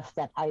use stuff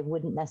that I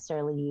wouldn't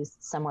necessarily use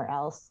somewhere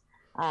else,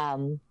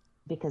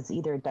 because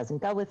either it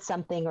doesn't go with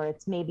something, or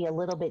it's maybe a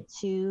little bit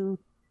too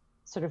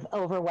sort of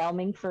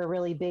overwhelming for a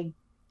really big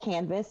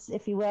canvas,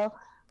 if you will.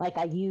 Like,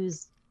 I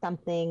used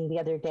something the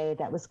other day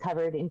that was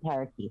covered in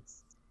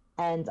parakeets.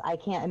 And I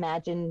can't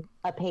imagine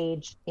a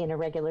page in a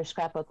regular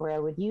scrapbook where I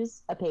would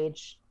use a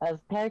page of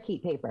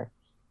parakeet paper.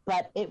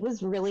 But it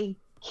was really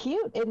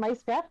cute in my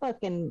scrapbook,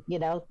 and, you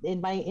know,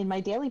 in my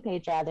daily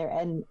page rather.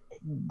 And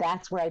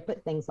that's where I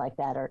put things like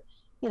that. Or,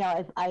 you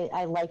know,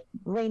 I like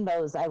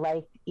rainbows. I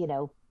like, you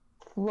know,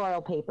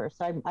 floral paper.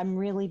 So I'm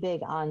really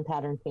big on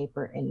pattern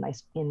paper in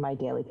my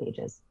daily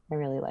pages. I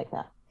really like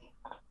that.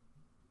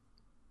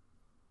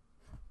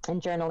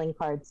 And journaling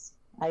cards.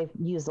 I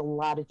use a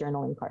lot of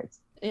journaling cards.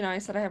 You know, I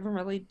said I haven't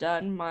really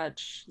done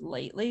much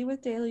lately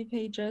with daily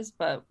pages,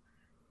 but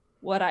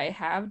what I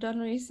have done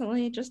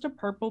recently, just a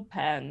purple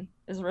pen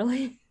is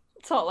really,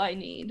 it's all I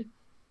need.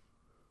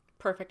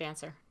 Perfect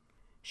answer.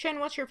 Shen,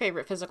 what's your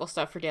favorite physical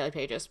stuff for daily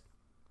pages?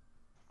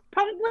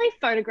 Probably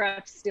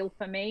photographs still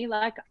for me.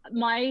 Like,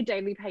 my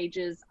daily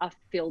pages are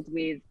filled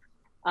with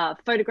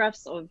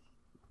photographs of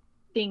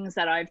things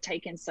that I've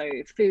taken, so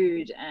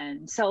food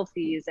and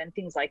selfies and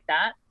things like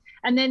that.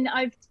 And then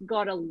I've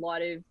got a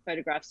lot of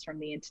photographs from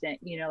the internet.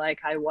 You know, like,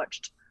 I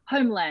watched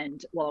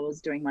Homeland while I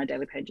was doing my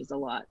daily pages a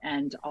lot,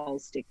 and I'll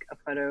stick a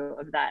photo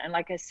of that. And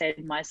like I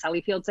said, my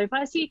Sally Field. So if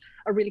I see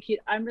a really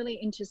cute, I'm really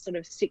into sort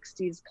of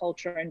 60s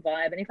culture and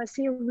vibe. And if I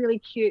see a really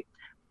cute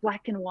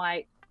black and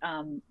white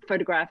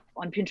photograph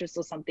on Pinterest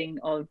or something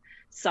of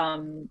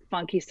some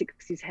funky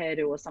 60s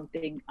hairdo or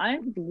something, I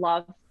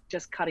love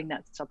just cutting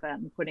that stuff out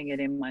and putting it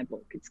in my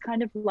book. It's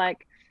kind of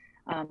like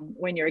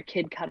when you're a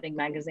kid cutting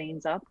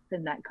magazines up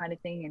and that kind of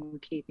thing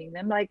and keeping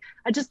them. Like,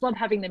 I just love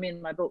having them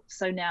in my book.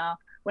 So now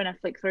when I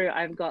flick through,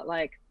 I've got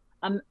like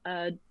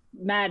a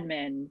Mad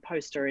Men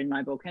poster in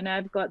my book, and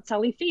I've got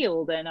Sally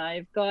Field, and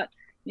I've got,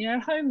 you know,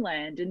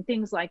 Homeland and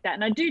things like that.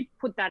 And I do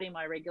put that in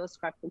my regular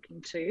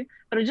scrapbooking too,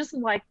 but I just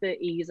like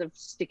the ease of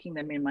sticking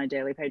them in my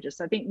daily pages.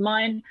 So I think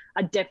mine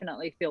are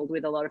definitely filled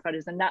with a lot of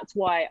photos, and that's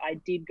why I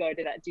did go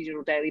to that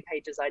digital daily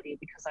pages idea,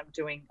 because I'm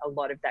doing a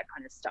lot of that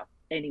kind of stuff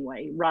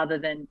anyway, rather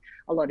than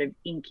a lot of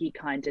inky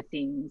kind of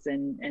things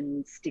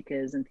and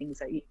stickers and things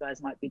that you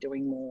guys might be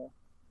doing more.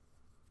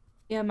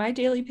 Yeah, my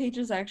daily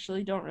pages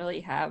actually don't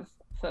really have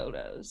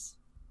photos,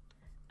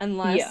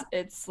 unless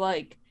it's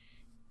like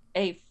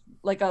a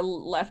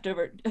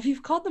leftover. If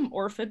you've called them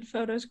orphan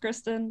photos,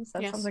 Kristen, is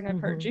that something I've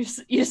heard you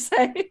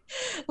say?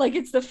 Like,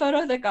 it's the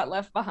photo that got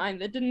left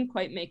behind that didn't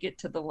quite make it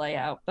to the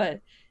layout.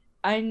 But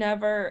I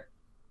never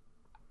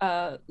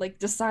like,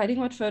 deciding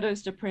what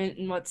photos to print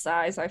and what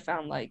size I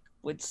found like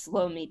would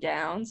slow me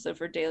down. So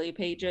for daily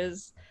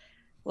pages,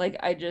 like,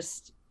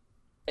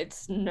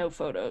 it's no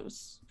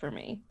photos for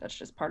me. That's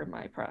just part of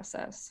my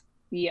process.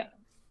 Yeah,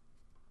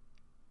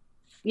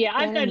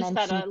 I've noticed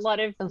that a lot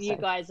of you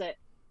guys are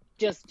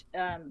just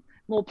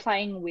more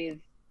playing with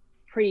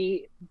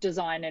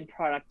pre-design and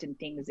product and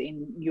things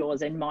in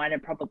yours, and mine are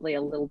probably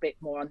a little bit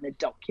more on the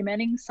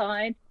documenting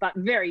side, but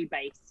very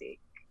basic,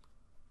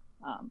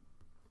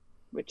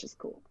 which is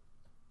cool.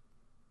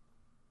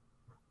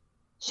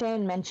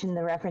 Sharon mentioned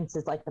the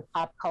references, like the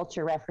pop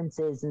culture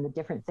references and the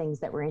different things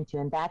that we're into,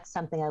 and that's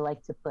something I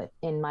like to put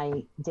in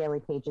my daily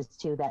pages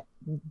too, that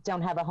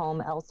don't have a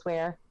home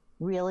elsewhere,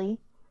 really.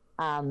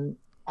 And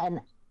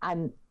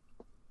I'm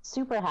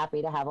super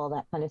happy to have all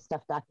that kind of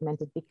stuff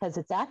documented, because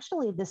it's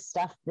actually the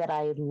stuff that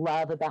I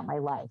love about my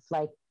life.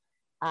 Like,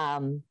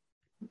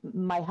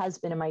 my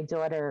husband and my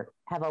daughter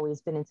have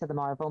always been into the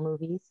Marvel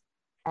movies,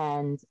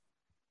 and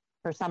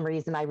for some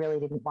reason I really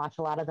didn't watch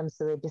a lot of them,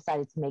 so they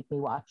decided to make me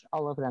watch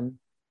all of them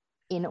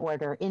in the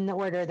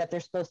order that they're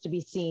supposed to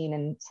be seen,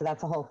 and so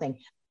that's a whole thing.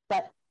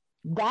 But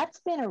that's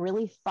been a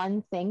really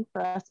fun thing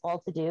for us all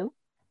to do,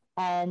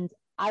 and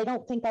I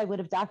don't think I would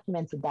have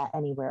documented that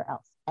anywhere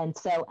else. And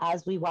so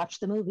as we watch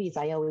the movies,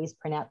 I always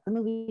print out the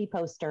movie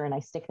poster and I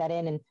stick that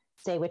in and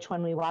say which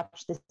one we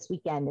watched this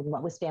weekend and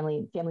what was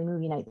family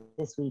movie night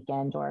this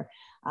weekend. Or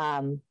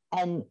and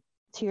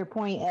to your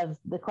point of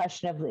the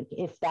question of, like,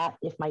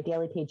 if my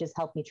daily pages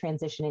help me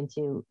transition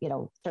into, you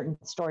know, certain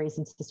stories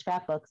into the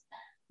scrapbooks,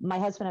 my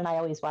husband and I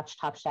always watch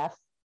Top Chef,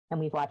 and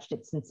we've watched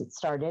it since it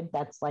started.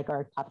 That's like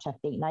our Top Chef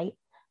date night.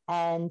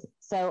 And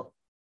so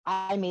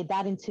I made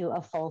that into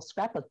a full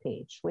scrapbook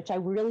page, which I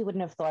really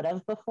wouldn't have thought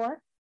of before,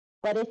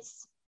 but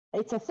it's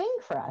a thing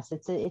for us.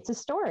 It's a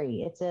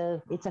story. It's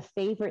a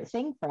favorite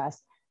thing for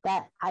us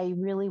that I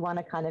really want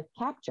to kind of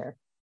capture.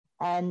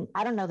 And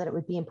I don't know that it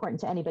would be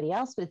important to anybody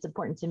else, but it's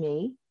important to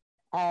me.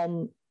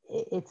 And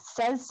it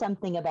says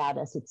something about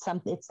us.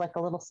 It's like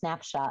a little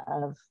snapshot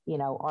of, you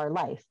know, our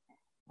life.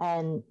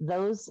 And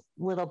those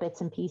little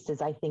bits and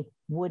pieces, I think,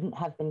 wouldn't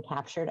have been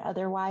captured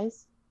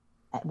otherwise,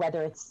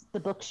 whether it's the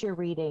books you're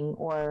reading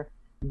or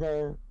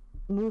the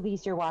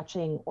movies you're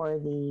watching or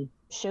the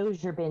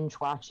shows you're binge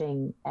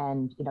watching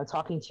and,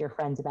 talking to your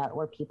friends about,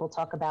 or people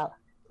talk about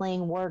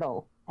playing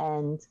Wordle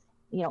and,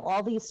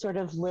 all these sort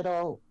of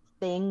little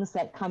things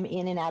that come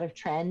in and out of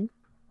trend.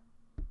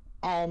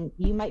 And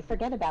you might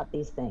forget about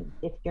these things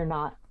if you're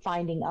not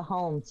finding a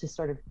home to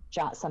sort of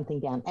jot something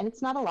down. And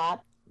it's not a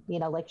lot,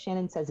 like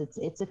Shannon says,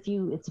 it's a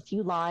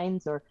few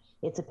lines or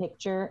it's a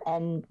picture.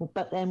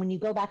 But then when you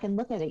go back and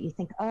look at it, you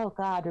think, oh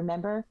God,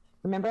 remember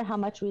how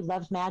much we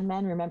loved Mad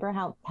Men? Remember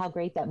how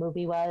great that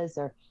movie was?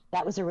 Or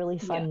that was a really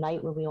fun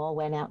night when we all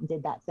went out and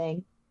did that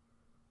thing.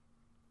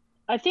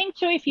 I think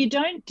too, if you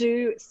don't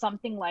do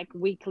something like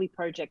Weekly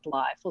Project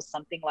Life or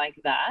something like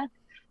that,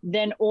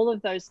 then all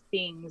of those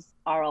things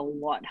are a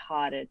lot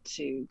harder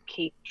to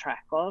keep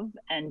track of,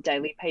 and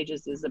Daily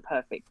Pages is the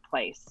perfect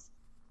place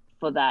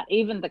for that,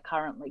 even the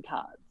Currently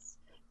cards,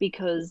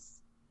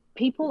 because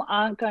people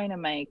aren't going to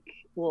make,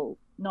 well,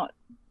 not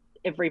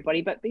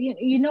everybody, but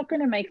you're not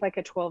going to make like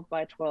a 12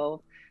 by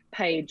 12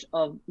 page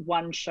of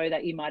one show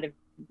that you might have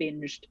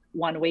binged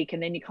one week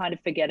and then you kind of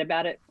forget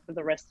about it for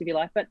the rest of your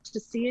life. But to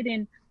see it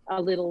in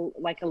a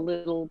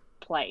little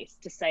place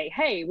to say,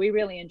 hey, we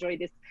really enjoyed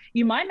this.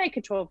 You might make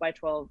a 12 by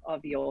 12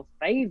 of your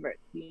favorite,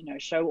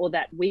 show, or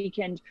that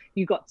weekend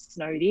you got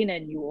snowed in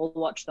and you all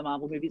watched the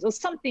Marvel movies or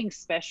something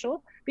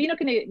special. But you're not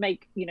going to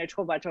make,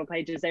 12 by 12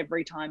 pages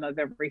every time of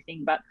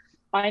everything. But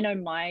I know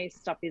my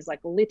stuff is like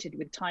littered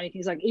with tiny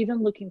things, like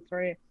even looking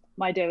through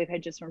my Daily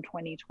Pages from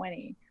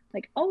 2020,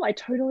 like, oh, I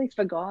totally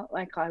forgot,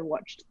 like I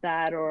watched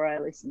that or I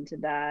listened to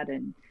that.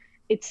 And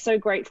it's so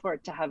great for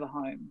it to have a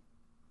home.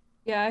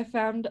 Yeah, I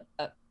found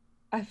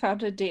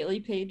a daily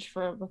page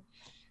from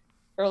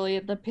early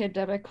in the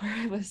pandemic where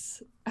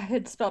I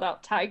had spelled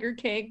out Tiger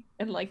King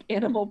in like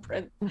animal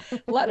print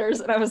letters,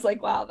 and I was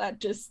like, wow,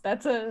 that's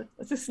a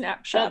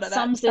snapshot of that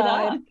sums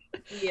time.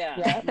 It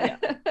up.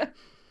 Yeah.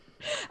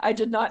 I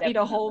did not need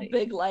a whole Definitely.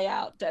 big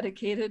layout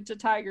dedicated to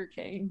Tiger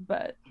King,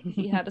 but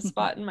he had a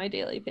spot in my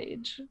daily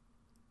page.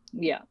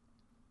 Yeah.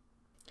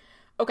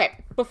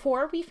 Okay,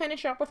 before we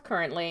finish up with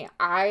Currently,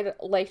 I'd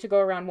like to go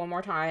around one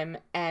more time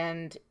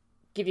and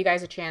give you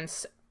guys a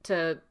chance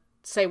to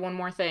say one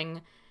more thing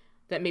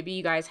that maybe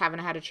you guys haven't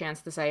had a chance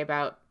to say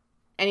about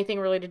anything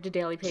related to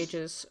Daily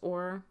Pages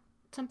or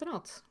something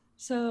else.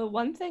 So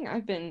one thing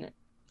I've been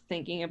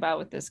thinking about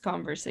with this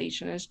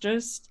conversation is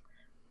just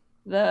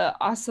the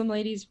Awesome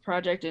Ladies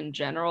Project in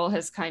general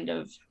has kind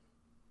of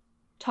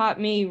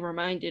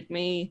reminded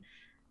me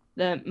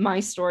that my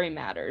story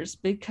matters,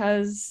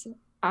 because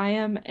I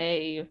am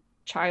a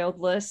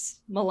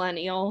childless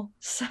millennial.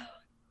 So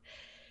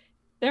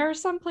there are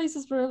some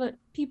places where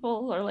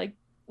people are like,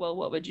 well,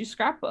 what would you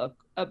scrapbook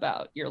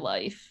about your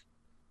life?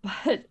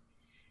 But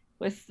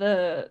with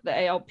the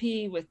ALP,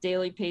 with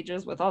Daily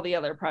Pages, with all the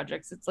other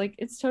projects, it's like,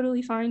 it's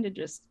totally fine to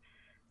just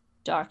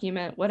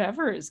document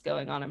whatever is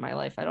going on in my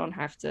life. I don't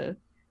have to,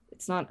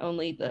 it's not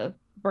only the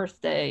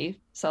birthday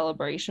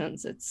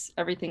celebrations, it's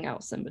everything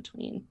else in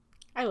between.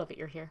 I love it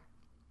you're here.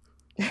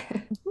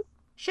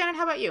 Shannon,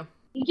 how about you?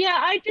 Yeah,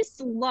 I just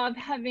love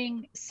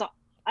having,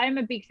 I'm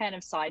a big fan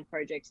of side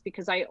projects,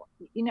 because I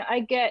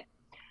get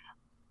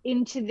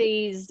into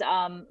these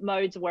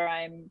modes where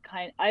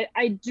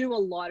I do a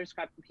lot of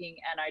scrapbooking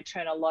and I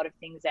churn a lot of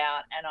things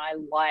out, and I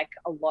like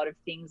a lot of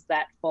things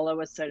that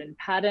follow a certain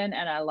pattern,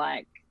 and I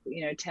like,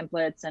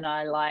 templates, and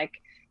I like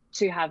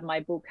to have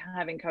my book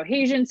having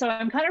cohesion. So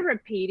I'm kind of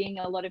repeating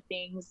a lot of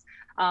things.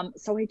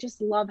 So I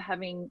just love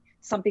having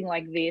something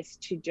like this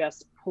to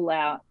just pull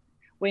out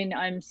when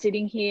I'm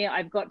sitting here.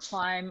 I've got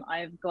time,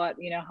 I've got,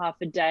 half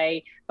a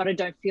day, but I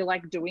don't feel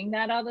like doing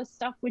that other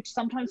stuff, which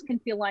sometimes can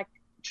feel like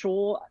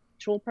chore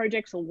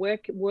projects or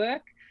work.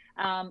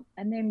 And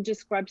then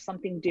just grab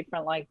something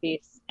different like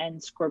this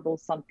and scribble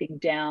something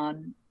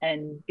down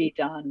and be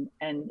done.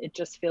 And it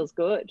just feels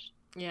good.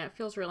 Yeah, it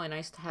feels really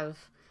nice to have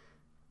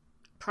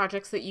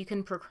projects that you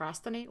can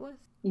procrastinate with.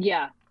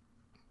 Yeah.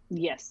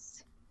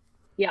 Yes.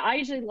 Yeah, I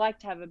usually like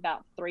to have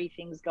about 3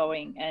 things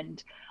going,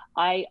 and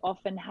I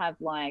often have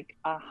like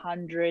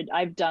 100.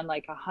 I've done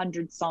like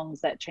 100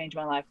 songs that change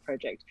my life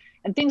project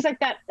and things like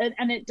that.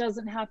 And it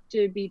doesn't have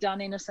to be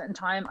done in a certain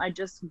time. I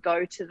just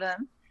go to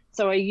them.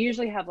 So I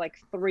usually have like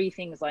 3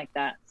 things like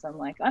that. So I'm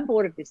like, I'm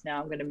bored of this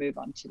now, I'm going to move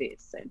on to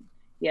this. And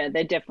yeah,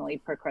 they're definitely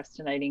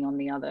procrastinating on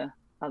the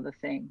other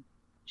thing,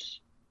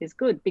 which is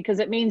good, because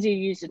it means you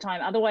use your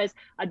time. Otherwise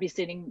I'd be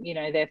sitting,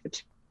 there for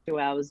 2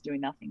 hours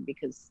doing nothing,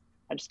 because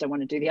I just don't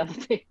want to do the other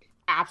thing.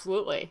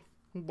 Absolutely.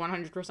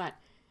 100%.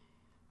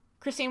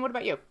 Christine, what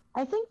about you?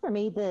 I think for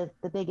me, the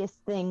biggest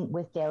thing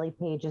with Daily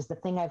Pages, the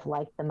thing I've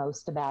liked the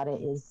most about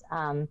it is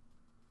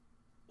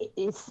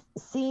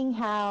seeing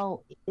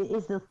how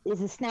is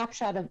a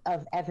snapshot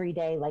of every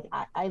day. Like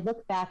I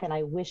look back and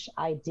I wish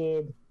I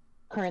did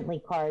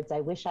Currently cards. I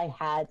wish I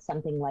had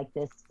something like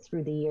this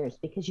through the years,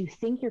 because you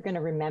think you're going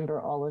to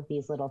remember all of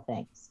these little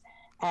things,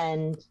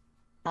 and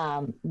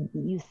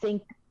you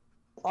think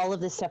all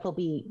of this stuff will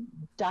be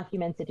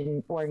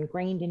documented or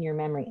ingrained in your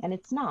memory, and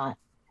it's not.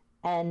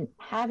 And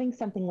having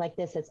something like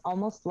this, it's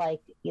almost like,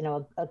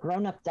 a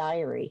grown-up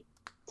diary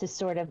to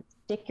sort of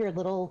stick your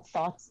little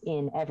thoughts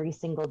in every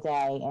single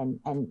day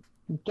and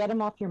get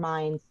them off your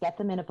mind, get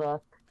them in a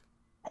book.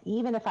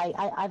 Even if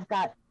I've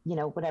got,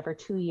 whatever,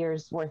 2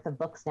 years worth of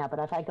books now, but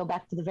if I go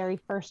back to the very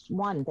first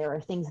one, there are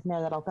things in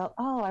there that I'll go,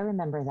 oh, I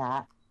remember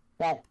that,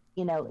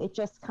 it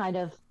just kind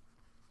of,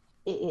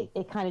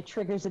 it kind of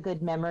triggers a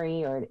good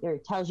memory, or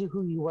it tells you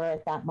who you were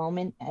at that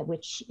moment,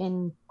 which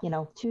in,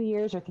 2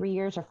 years or 3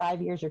 years or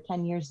 5 years or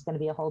 10 years is going to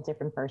be a whole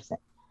different person.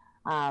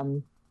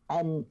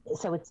 And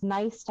so it's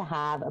nice to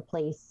have a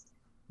place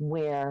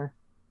where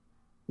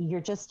you're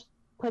just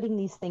putting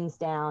these things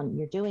down,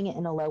 you're doing it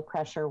in a low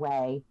pressure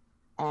way,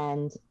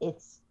 and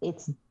it's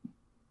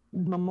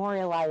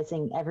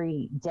memorializing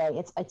every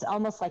day. It's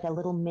almost like a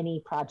little mini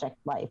Project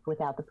Life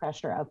without the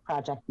pressure of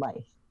Project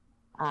Life.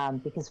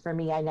 Because for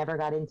me, I never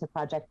got into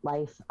Project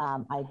Life.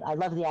 I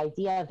love the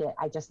idea of it.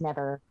 I just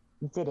never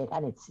did it.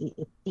 And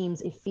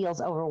it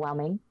feels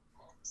overwhelming.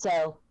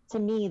 So to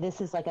me,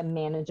 this is like a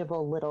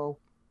manageable little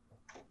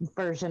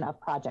version of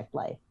Project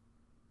Life.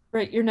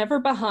 Right. You're never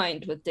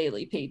behind with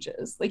daily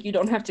pages. Like, you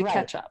don't have to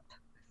catch up.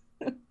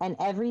 And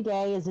every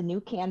day is a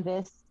new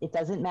canvas. It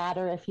doesn't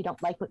matter if you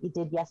don't like what you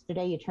did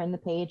yesterday, you turn the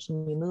page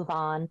and you move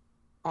on.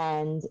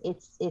 And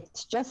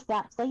it's just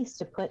that place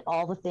to put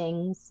all the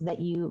things that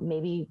you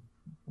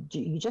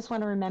just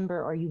want to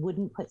remember, or you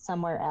wouldn't put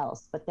somewhere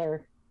else. But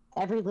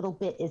every little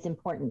bit is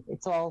important.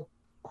 It's all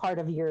part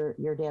of your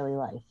daily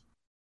life.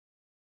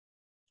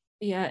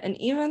 Yeah. And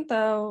even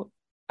though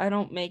I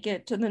don't make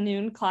it to the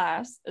noon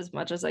class as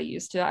much as I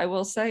used to, I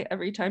will say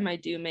every time I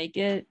do make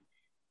it,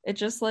 it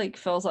just like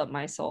fills up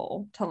my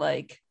soul to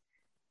like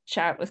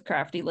chat with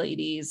crafty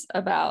ladies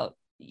about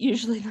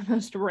usually the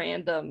most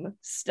random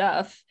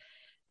stuff.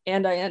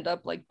 And I end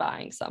up like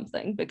buying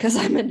something because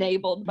I'm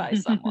enabled by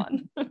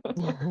someone.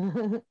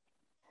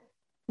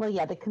 Well,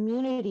 yeah, the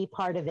community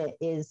part of it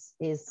is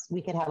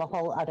we could have a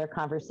whole other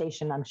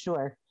conversation, I'm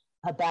sure,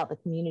 about the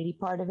community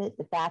part of it,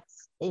 but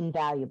that's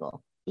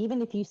invaluable.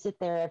 Even if you sit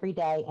there every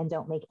day and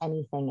don't make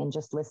anything and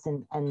just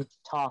listen and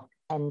talk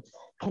and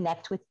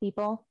connect with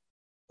people,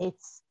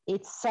 it's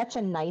such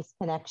a nice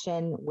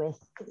connection with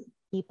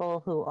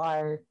people who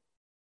are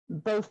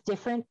both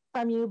different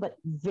from you, but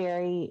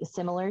very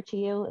similar to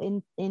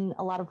you in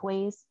a lot of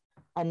ways.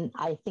 And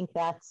I think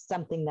that's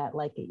something that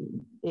like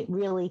it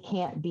really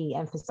can't be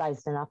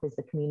emphasized enough, is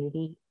the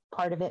community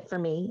part of it for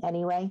me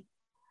anyway,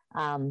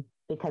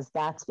 because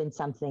that's been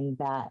something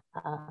that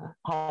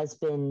has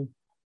been,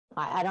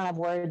 I don't have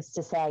words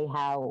to say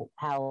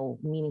how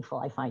meaningful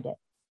I find it.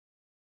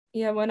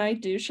 Yeah, when I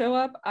do show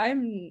up,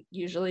 I'm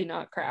usually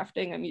not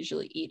crafting, I'm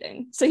usually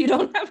eating. So you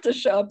don't have to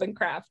show up and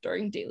craft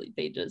during daily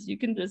pages. You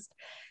can just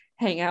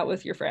hang out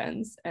with your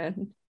friends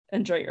and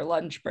enjoy your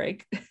lunch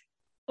break.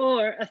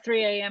 Or a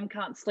 3 a.m.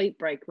 can't sleep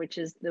break, which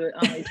is the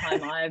only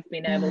time I've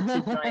been able to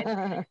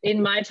join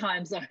in my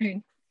time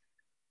zone.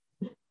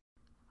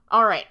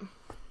 All right.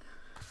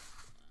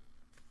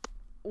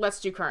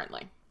 Let's do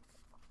currently.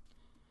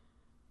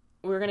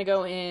 We're going to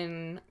go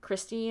in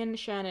Christine,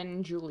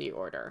 Shannon, Julie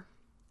order.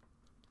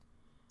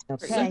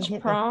 Okay. Each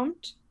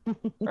prompt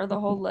or the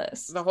whole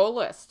list? The whole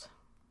list.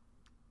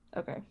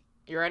 Okay.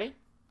 You ready?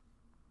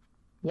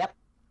 Yep.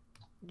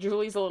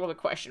 Julie's a little bit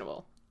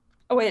questionable.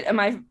 Oh, wait,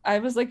 I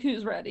was like,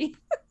 who's ready?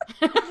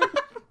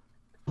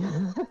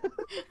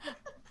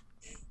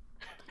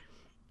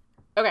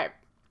 Okay.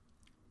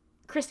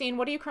 Christine,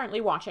 what are you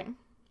currently watching?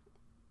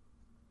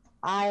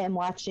 I am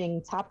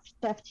watching Top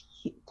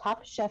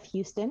Chef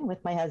Houston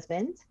with my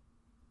husband.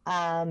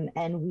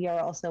 And we are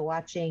also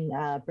watching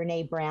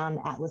Brene Brown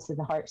Atlas of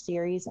the Heart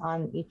series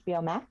on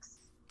HBO Max.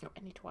 Oh,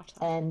 I need to watch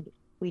that. And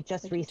we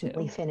just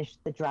recently finished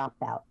The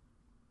Dropout.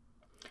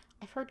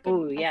 I've heard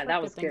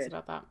that was good things good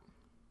about that.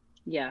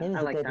 Yeah, It was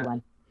I like a good that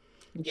one.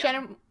 Yeah.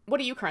 Shannon, what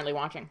are you currently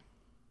watching?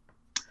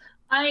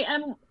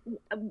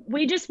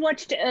 We just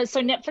watched,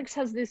 so Netflix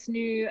has this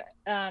new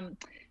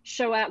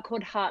show out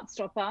called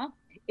Heartstopper.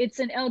 It's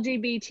an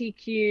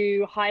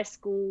LGBTQ high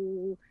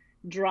school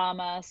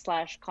drama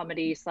 /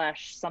 comedy /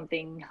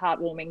 something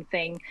heartwarming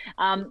thing.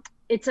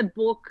 It's a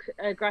book,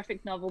 a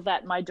graphic novel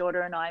that my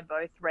daughter and I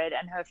both read,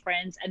 and her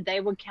friends, and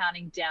they were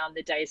counting down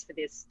the days for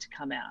this to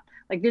come out.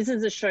 Like, this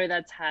is a show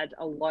that's had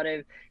a lot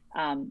of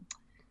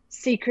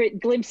secret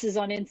glimpses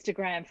on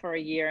Instagram for a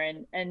year,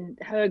 and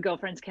her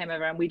girlfriends came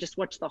over and we just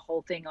watched the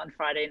whole thing on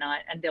Friday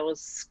night, and there was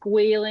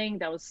squealing,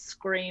 there was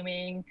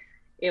screaming.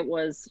 It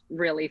was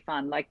really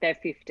fun. Like, they're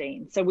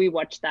 15, so we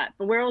watched that.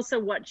 But we're also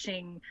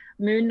watching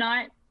Moon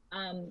Knight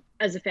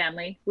as a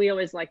family. We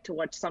always like to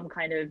watch some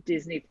kind of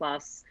Disney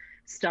Plus,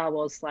 Star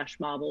Wars /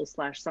 Marvel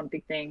 /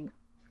 something thing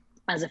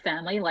as a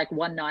family, like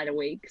one night a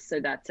week. So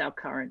that's our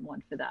current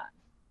one for that.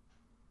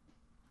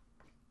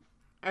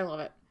 I love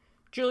it.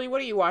 Julie,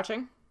 what are you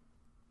watching?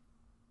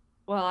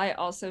 Well, I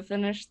also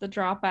finished The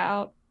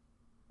Dropout,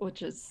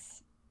 which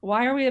is,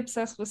 why are we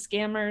obsessed with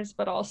scammers?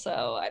 But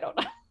also, I don't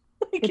know.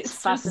 Like, it's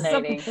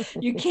fascinating.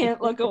 You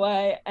can't look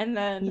away. And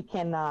then You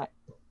cannot.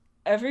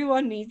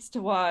 everyone needs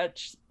to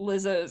watch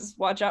Lizzo's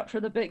Watch Out for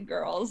the Big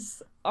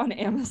Girls on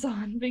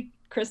Amazon.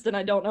 Kristen,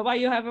 I don't know why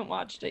you haven't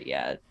watched it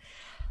yet.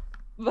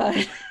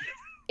 But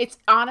It's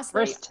honestly,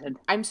 Roasted.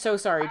 I'm so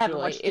sorry, I haven't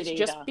Julie. watched it It's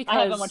just either. because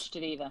I haven't watched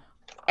it either.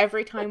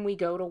 every time we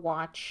go to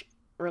watch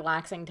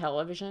relaxing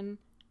television,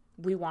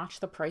 we watch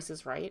The Price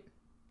is Right.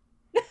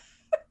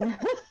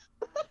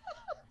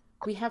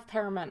 We have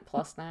Paramount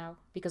Plus now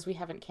because we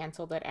haven't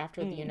canceled it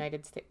after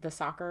the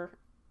soccer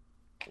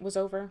was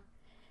over.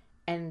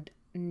 And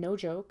no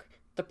joke,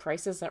 The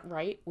Price is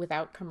Right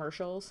without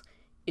commercials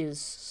is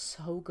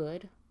so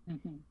good.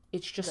 Mm-hmm.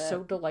 It's just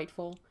so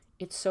delightful.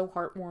 It's so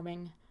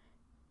heartwarming.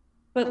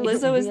 But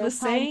Lizzo is the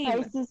same.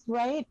 Price is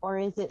Right, or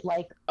is it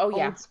like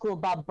old school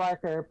Bob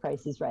Barker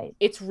Price is Right?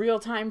 It's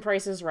real-time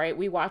Price is Right.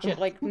 We watch it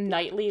like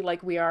nightly,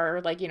 like we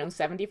are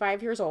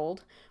 75 years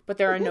old, but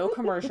there are no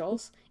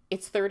commercials.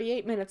 It's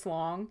 38 minutes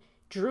long.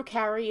 Drew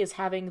Carey is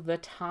having the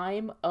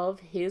time of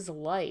his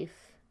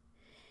life.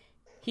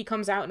 He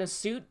comes out in a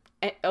suit.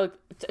 Well,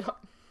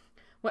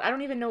 I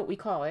don't even know what we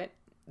call it.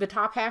 The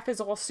top half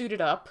is all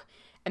suited up,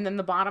 and then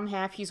the bottom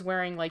half he's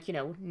wearing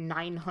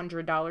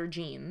 $900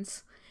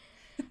 jeans.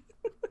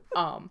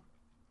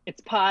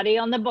 It's party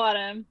on the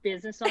bottom,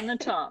 business on the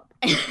top.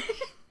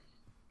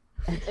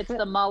 It's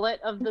the mullet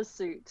of the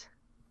suit.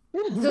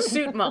 The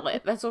suit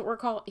mullet. That's what we're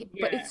calling it.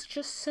 Yeah. But it's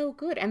just so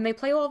good. And they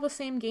play all the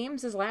same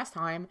games as last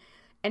time.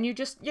 And you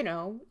just,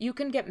 you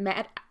can get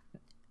mad.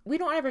 We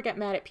don't ever get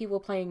mad at people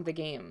playing the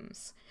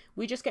games.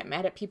 We just get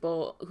mad at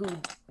people who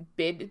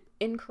bid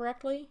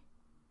incorrectly.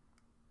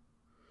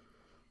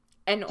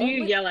 And Do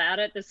you yell out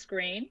at the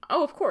screen?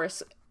 Oh, of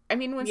course. I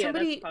mean, when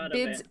somebody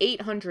bids it.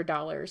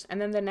 $800 and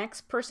then the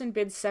next person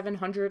bids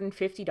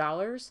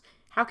 $750,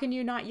 how can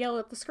you not yell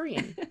at the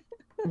screen?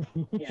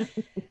 Yeah.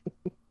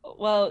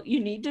 Well, you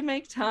need to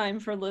make time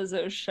for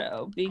Lizzo's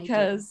show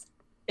because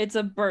it's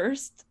a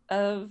burst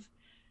of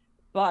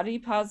body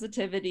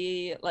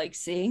positivity, like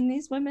seeing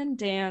these women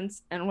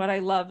dance. And what I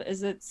love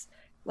is it's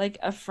like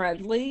a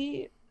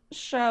friendly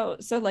show.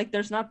 So like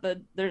there's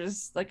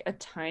like a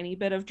tiny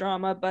bit of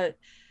drama, but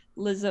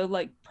Lizzo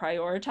like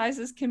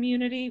prioritizes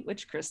community,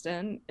 which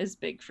Kristen is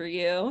big for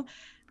you.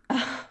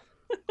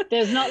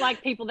 There's not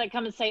like people that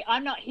come and say,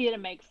 I'm not here to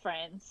make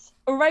friends.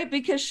 Right,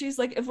 because she's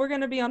like, if we're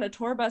going to be on a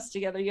tour bus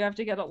together, you have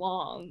to get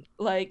along.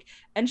 Like,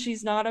 and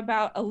she's not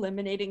about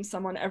eliminating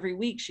someone every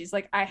week. She's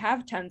like, I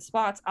have 10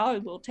 spots. I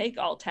will take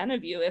all 10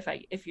 of you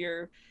if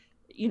you're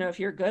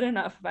good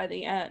enough by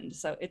the end.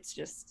 So it's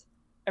just,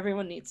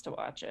 everyone needs to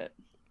watch it.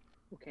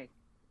 Okay.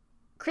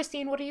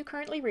 Christine, what are you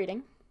currently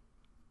reading?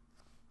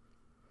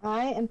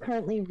 I am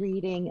currently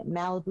reading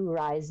Malibu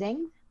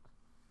Rising.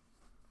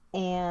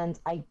 And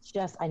I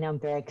know I'm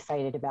very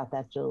excited about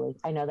that, Julie.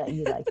 I know that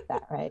you like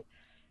that, right?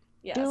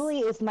 Yes. Julie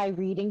is my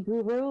reading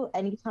guru.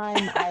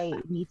 Anytime I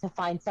need to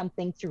find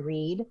something to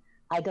read,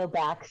 I go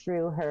back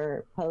through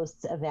her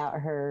posts about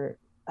her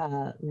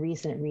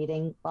recent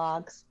reading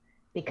logs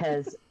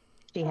because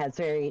she has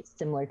very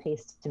similar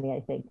tastes to me,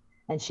 I think.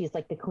 And she's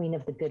like the queen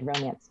of the good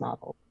romance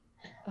novel.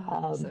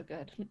 So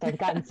good. So I've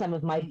gotten some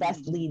of my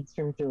best leads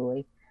from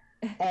Julie.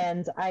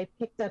 And I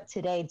picked up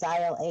today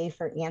Dial A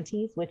for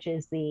Aunties, which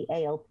is the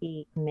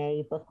ALP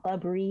May book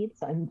club read.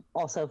 So I'm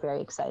also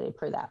very excited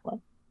for that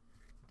one.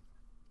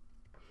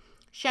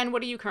 Shen,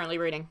 what are you currently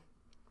reading?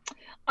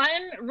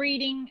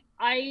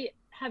 I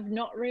have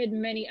not read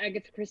many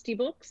Agatha Christie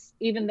books,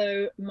 even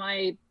though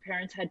my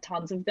parents had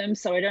tons of them,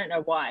 so I don't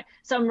know why.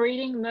 So I'm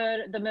reading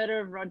The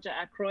Murder of Roger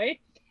Ackroyd,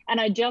 and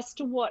I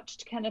just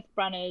watched Kenneth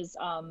Branagh's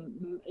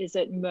is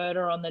it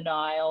Murder on the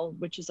Nile,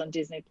 which is on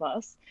Disney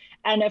Plus,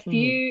 and a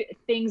few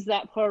things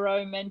that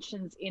Poirot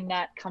mentions in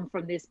that come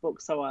from this book,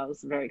 so I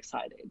was very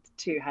excited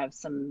to have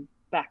some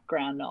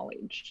background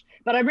knowledge.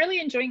 But I'm really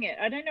enjoying it.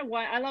 I don't know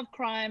why. I love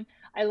crime.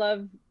 I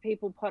love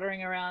people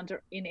pottering around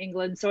in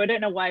England, so I don't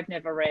know why I've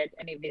never read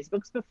any of these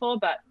books before,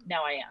 but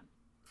now I am.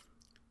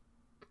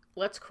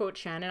 Let's quote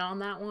Shannon on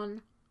that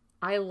one.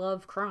 I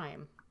love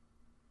crime.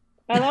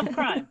 I love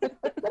crime.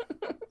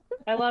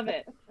 I love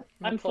it.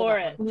 I'm for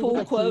it.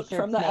 Full quote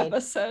from the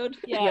episode.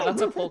 Yeah,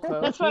 that's a full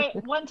quote. That's right.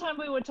 One time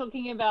we were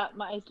talking about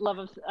my love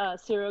of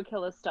serial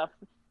killer stuff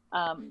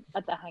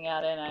at the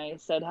hangout, and I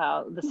said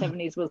how the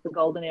 70s was the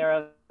golden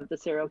era of the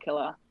serial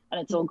killer, and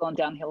it's all gone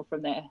downhill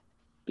from there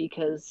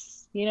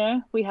because,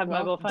 we have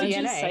mobile phones.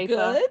 DNA. It's safer.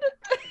 Good.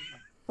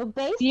 Well,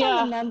 based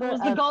on the number of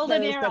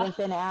golden shows era. that have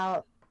been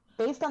out,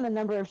 based on the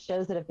number of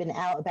shows that have been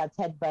out about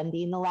Ted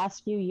Bundy in the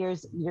last few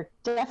years, you're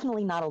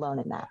definitely not alone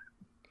in that.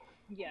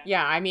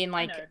 Yeah, I mean,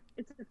 like,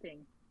 it's a thing.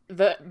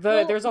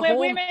 There's a we're whole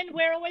women.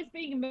 We're always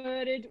being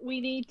murdered.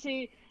 We need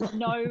to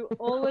know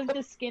all of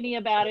the skinny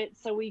about it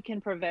so we can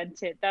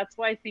prevent it. That's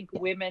why I think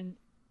women,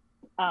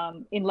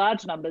 in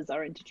large numbers,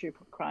 are into true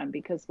crime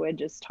because we're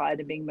just tired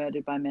of being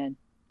murdered by men.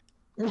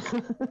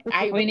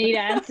 We need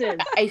answers.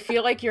 I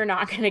feel like you're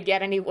not going to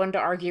get anyone to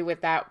argue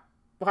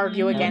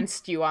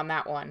against you on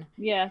that one.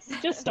 Yes,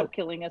 just stop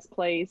killing us,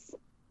 please.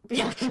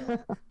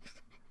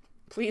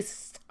 Please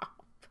stop.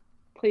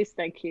 Please,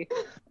 thank you.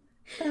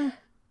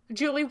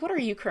 Julie, what are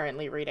you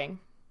currently reading?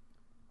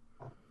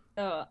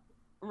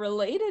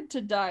 Related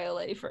to Dial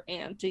A for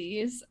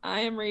Aunties, I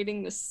am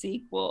reading the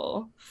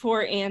sequel,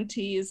 For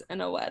Aunties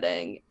and a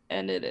Wedding,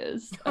 and it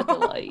is a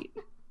delight.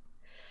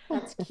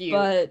 That's cute.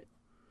 But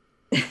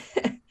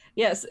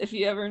yes, if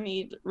you ever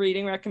need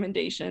reading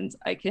recommendations,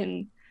 I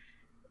can,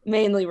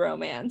 mainly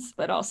romance,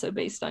 but also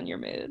based on your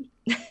mood.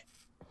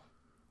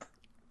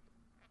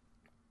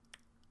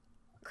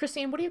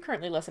 Christine, what are you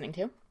currently listening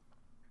to?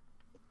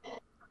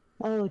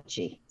 Oh,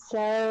 gee.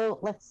 So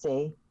let's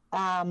see.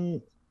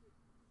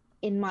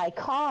 In my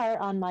car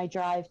on my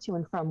drive to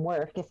and from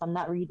work, if I'm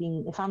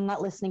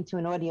not listening to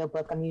an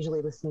audiobook, I'm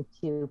usually listening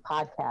to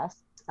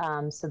podcasts.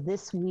 So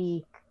this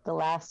week, the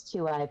last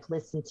two I've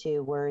listened to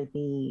were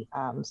the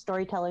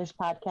Storytellers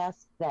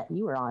podcast that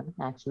you were on,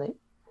 actually,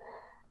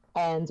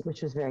 and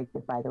which was very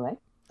good, by the way.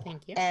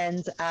 Thank you.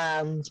 And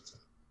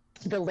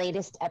the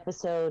latest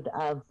episode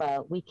of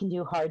We Can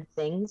Do Hard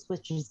Things,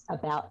 which is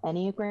about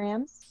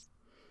Enneagrams.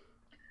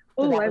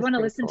 Oh, I want to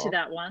listen to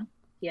that one.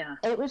 Yeah.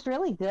 It was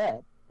really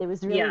good. It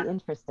was really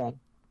interesting.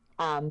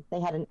 They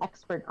had an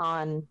expert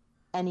on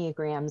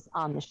Enneagrams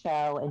on the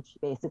show, and she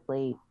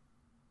basically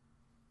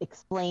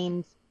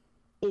explained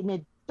in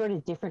a sort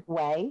of different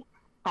way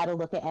how to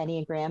look at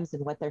Enneagrams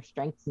and what their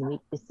strengths and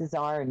weaknesses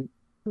are and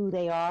who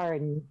they are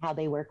and how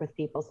they work with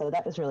people. So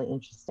that was really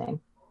interesting.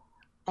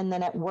 And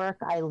then at work,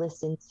 I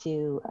listen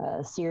to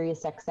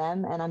Sirius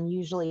XM, and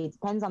it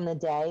depends on the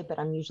day, but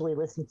I'm usually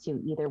listening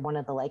to either one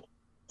of the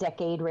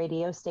decade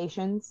radio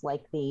stations,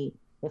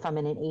 if I'm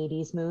in an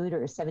 80s mood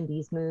or a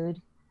 70s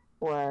mood,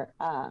 or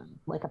a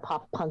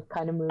pop punk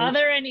kind of mood. Are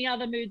there any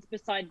other moods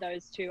beside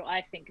those two?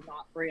 I think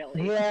not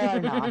really. Yeah,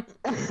 not.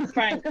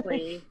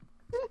 Frankly.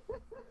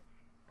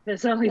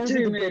 There's only Those two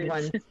are the moods. good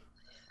ones.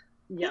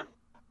 Yeah.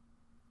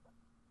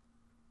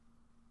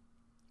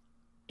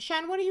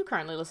 Shan, what are you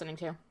currently listening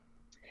to?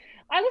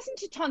 I listen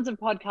to tons of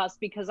podcasts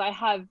because I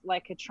have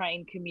a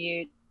train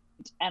commute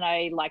and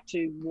I like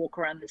to walk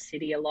around the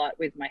city a lot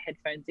with my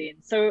headphones in.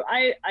 So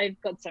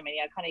I've got so many,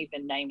 I can't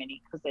even name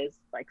any because there's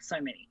so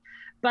many.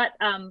 But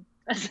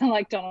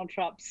like Donald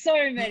Trump, so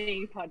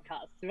many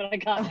podcasts, but I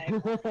can't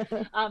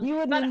name. You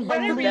wouldn't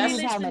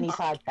believe how many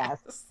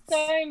podcasts.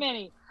 So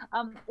many.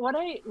 What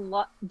I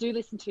do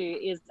listen to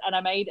is, and I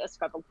made a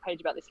Scrabble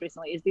page about this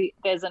recently, is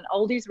there's an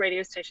oldies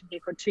radio station here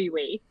called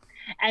Tiwi.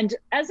 And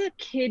as a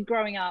kid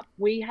growing up,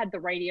 we had the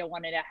radio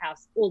on in our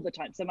house all the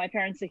time. So my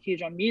parents are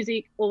huge on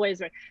music,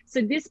 always.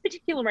 So this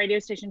particular radio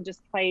station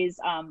just plays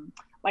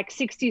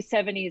 60s,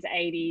 70s,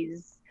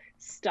 80s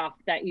stuff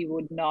that you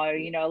would know,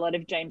 a lot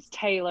of James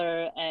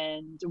Taylor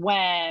and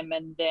Wham,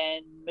 and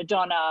then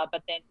Madonna,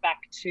 but then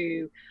back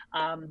to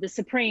the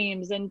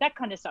Supremes and that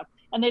kind of stuff.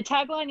 And their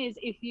tagline is,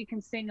 if you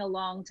can sing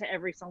along to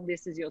every song,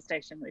 this is your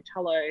station, which,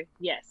 hello,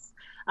 yes.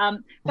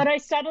 But I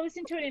started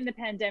listening to it in the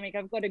pandemic.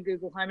 I've got a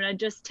Google Home and I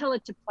just tell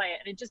it to play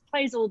it, and it just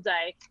plays all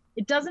day.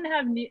 It doesn't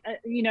have,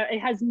 it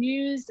has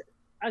news,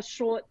 a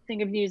short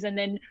thing of news, and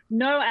then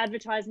no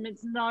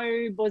advertisements, no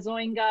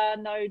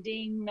bozoinga, no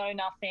ding, no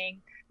nothing,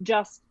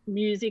 just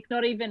music,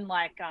 not even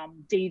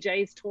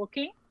DJs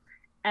talking.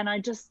 And I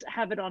just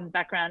have it on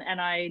background and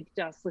I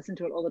just listen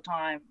to it all the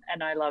time,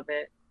 and I love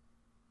it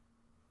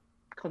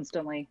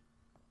constantly.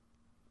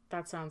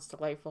 That sounds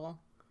delightful.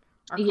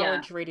 Our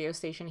college radio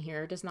station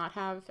here does not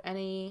have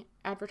any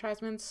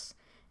advertisements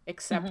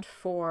except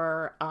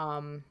for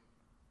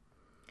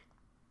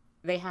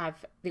they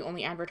have, the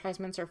only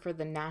advertisements are for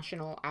the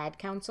National Ad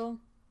Council.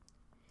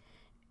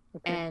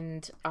 Okay.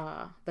 And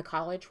the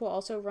college will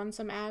also run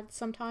some ads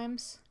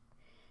sometimes.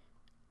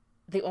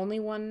 The only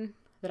one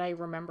that I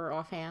remember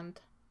offhand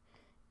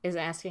is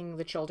asking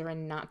the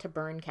children not to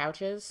burn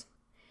couches.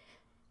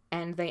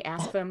 And they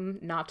ask them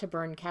not to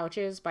burn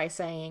couches by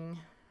saying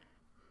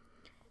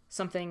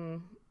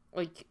something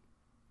like,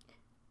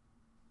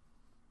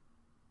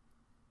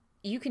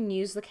 you can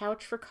use the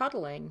couch for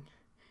cuddling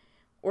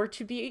or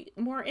to be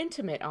more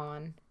intimate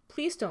on.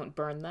 Please don't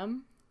burn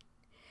them.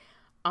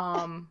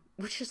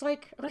 Which is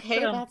okay,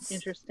 that's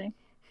interesting.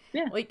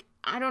 Yeah.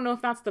 I don't know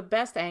if that's the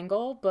best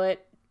angle,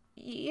 but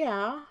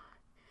yeah.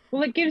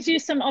 Well, it gives you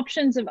some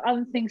options of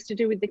other things to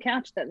do with the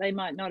couch that they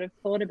might not have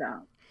thought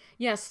about.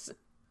 Yes.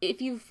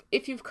 If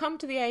you've come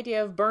to the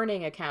idea of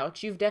burning a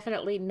couch, you've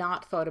definitely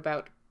not thought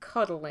about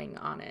cuddling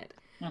on it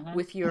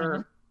with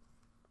your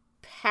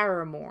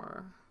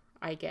paramour,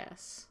 I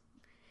guess.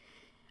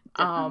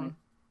 Definitely.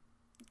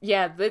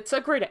 Yeah, it's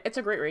a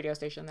great radio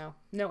station though.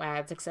 No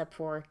ads except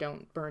for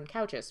don't burn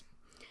couches.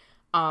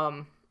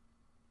 And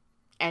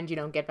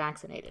get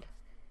vaccinated,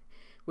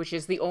 which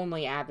is the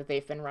only ad that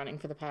they've been running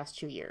for the past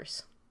 2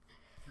 years.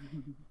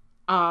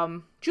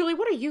 Julie,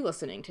 what are you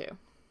listening to?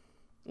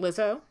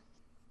 Lizzo?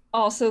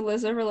 Also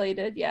Lizzo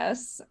related,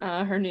 yes.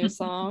 Her new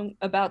song,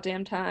 About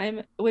Damn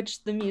Time,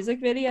 which the music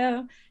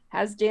video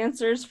has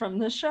dancers from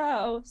the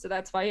show, so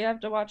that's why you have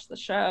to watch the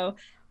show.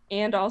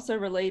 And also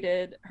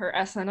related, her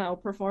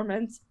SNL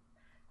performance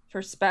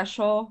for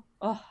Special.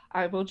 Oh,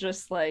 I will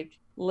just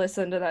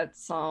listen to that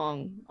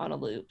song on a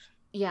loop.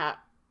 Yeah,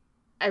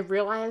 I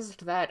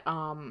realized that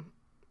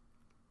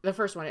the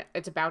first one,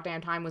 It's About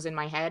Damn Time, was in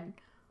my head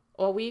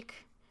all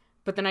week,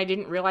 but then I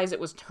didn't realize it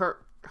was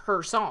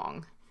her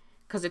song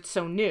because it's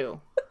so new.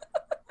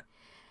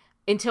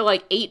 until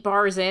like 8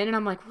 bars in, and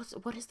I'm like,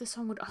 what is this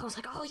song? I was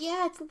like, oh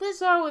yeah, it's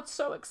Lizzo. It's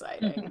so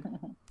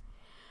exciting.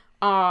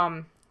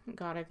 God,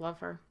 I love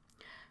her.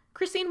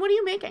 Christine, what are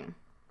you making?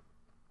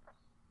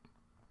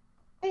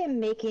 I am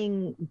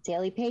making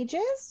daily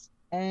pages,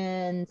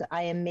 and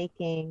I am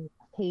making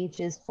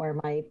pages for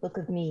my Book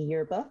of Me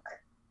yearbook,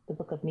 the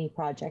Book of Me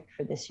project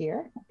for this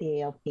year at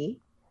the ALP.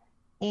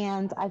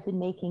 And I've been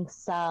making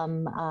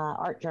some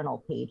art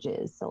journal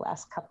pages the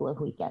last couple of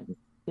weekends,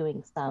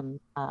 doing some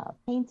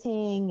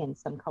painting and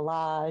some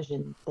collage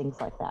and things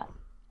like that.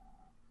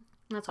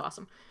 That's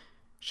awesome.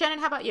 Shannon,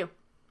 how about you?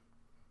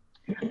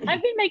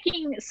 I've been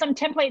making some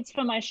templates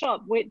for my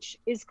shop, which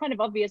is kind of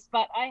obvious,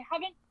 but I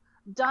haven't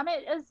done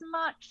it as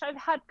much. I've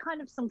had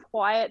kind of some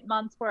quiet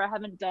months where I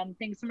haven't done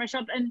things for my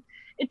shop, and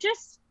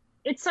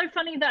it's so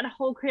funny, that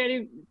whole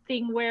creative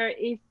thing where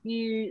if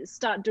you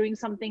start doing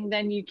something,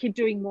 then you keep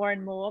doing more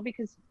and more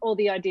because all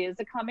the ideas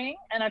are coming,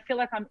 and I feel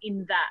like I'm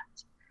in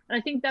that. And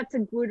I think that's a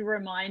good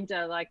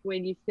reminder, like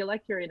when you feel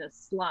like you're in a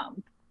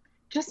slump,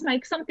 just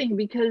make something,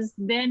 because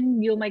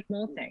then you'll make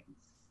more things,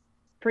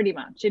 pretty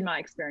much, in my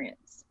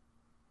experience.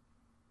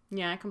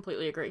 Yeah, I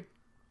completely agree.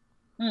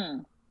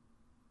 You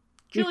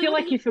Julie, feel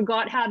like you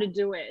forgot how to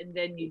do it, and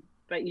then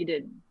but you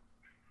didn't.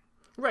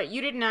 Right,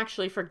 you didn't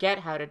actually forget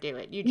how to do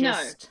it. You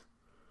just... No.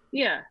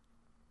 Yeah.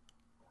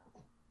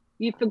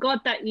 You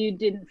forgot that you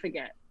didn't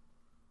forget.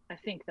 I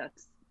think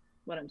that's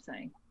what I'm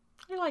saying.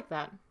 I like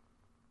that.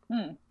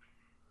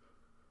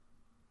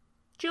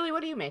 Julie,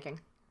 what are you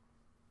making?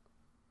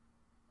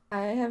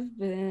 I have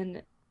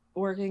been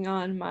working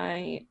on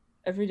my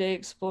Everyday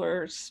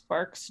Explorer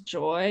Sparks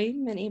Joy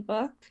mini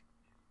book.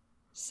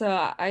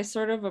 So I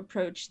sort of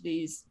approach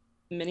these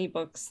mini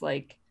books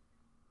like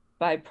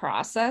by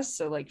process.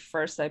 So like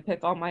first I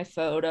pick all my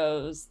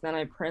photos, then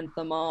I print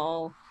them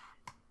all,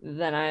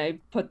 then I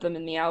put them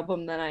in the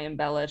album, then I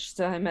embellish.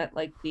 So I'm at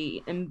like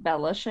the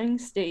embellishing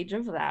stage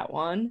of that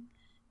one.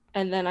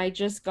 And then I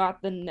just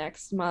got the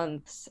next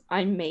month's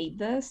I Made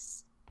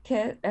This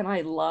kit, and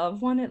I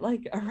love when it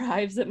like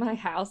arrives at my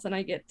house and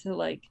I get to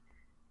like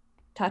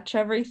touch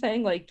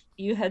everything. Like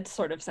you had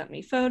sort of sent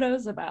me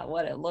photos about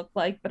what it looked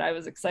like, but I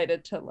was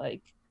excited to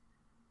like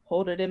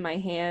hold it in my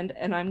hand,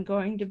 and I'm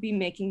going to be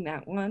making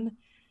that one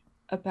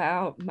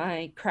about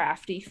my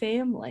crafty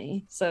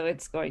family. So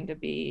it's going to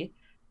be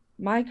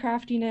my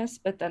craftiness,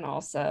 but then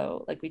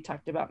also like we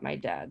talked about my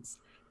dad's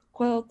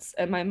quilts,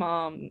 and my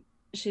mom,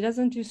 she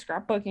doesn't do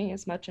scrapbooking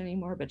as much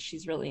anymore, but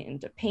she's really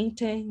into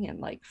painting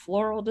and like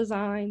floral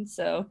design.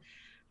 So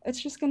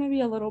it's just going to be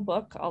a little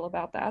book all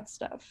about that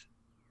stuff.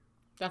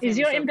 Is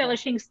your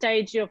embellishing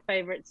stage your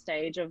favorite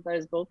stage of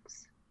those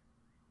books?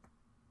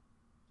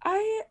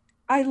 I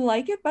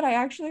like it, but I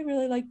actually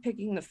really like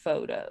picking the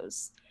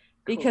photos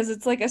because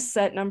it's like a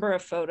set number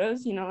of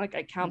photos, you know, like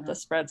I count the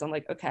spreads. I'm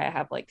like, okay, I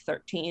have like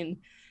 13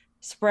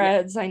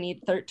 spreads. I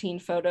need 13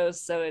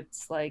 photos. So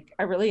it's like,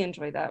 I really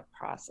enjoy that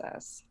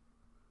process.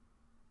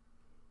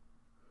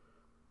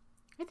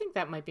 I think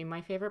that might be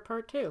my favorite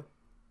part too.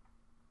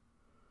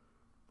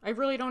 I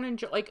really don't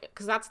enjoy, like,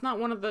 because that's not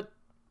one of the,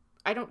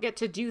 I don't get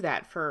to do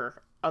that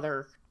for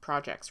other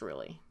projects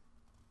really.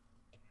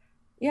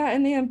 Yeah,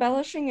 and the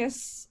embellishing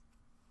is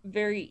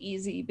very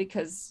easy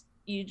because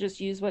you just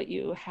use what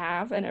you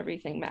have and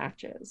everything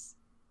matches.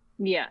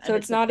 Yeah. So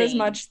it's not as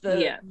much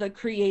the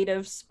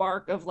creative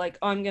spark of like,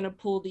 oh, I'm going to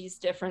pull these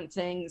different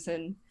things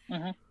and,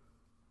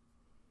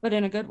 but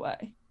in a good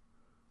way.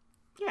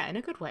 Yeah, in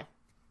a good way.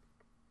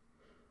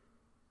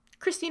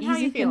 Christine, how are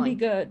you feeling? Can be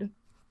good.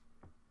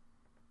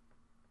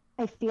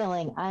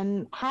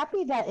 I'm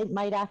happy that it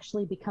might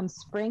actually become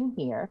spring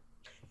here.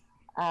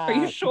 Are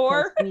you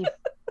sure? We've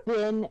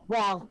been,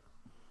 well,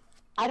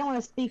 I don't want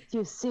to speak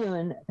too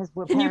soon because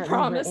we're. Can you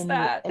promise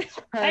that?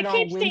 I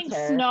keep seeing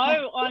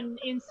snow on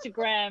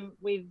Instagram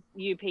with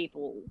you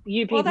people.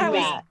 You people,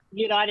 well,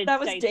 United States. That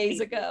was days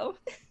people. ago.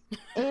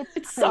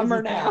 It's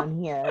summer now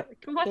here.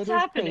 What's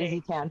happening? It is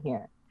crazy town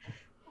here.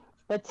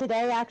 But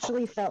today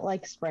actually felt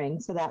like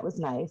spring, so that was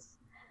nice.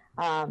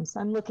 So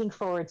I'm looking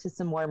forward to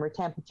some warmer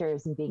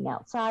temperatures and being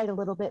outside a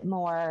little bit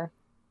more,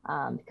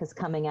 because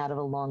coming out of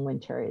a long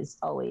winter is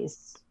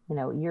always, you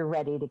know, you're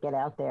ready to get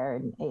out there,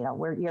 and you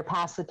know, you're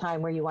past the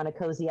time where you want to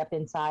cozy up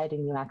inside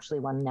and you actually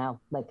want to now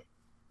like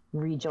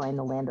rejoin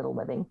the land of the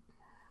living.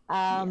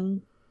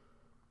 And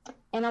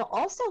I'm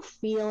also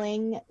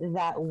feeling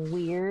that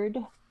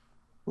weird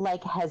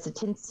like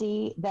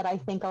hesitancy that I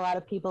think a lot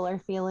of people are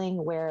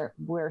feeling, where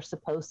we're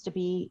supposed to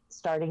be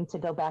starting to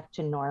go back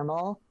to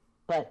normal,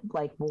 but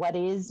like what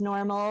is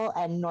normal?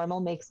 And normal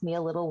makes me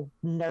a little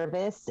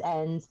nervous,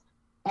 and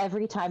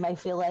every time I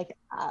feel like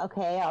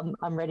okay,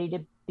 I'm ready to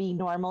be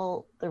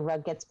normal, the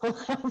rug gets pulled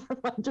out from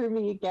under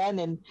me again,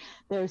 and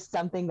there's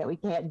something that we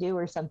can't do,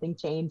 or something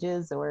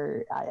changes,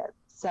 or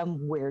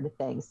some weird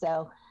thing.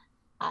 So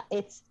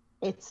it's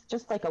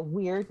just like a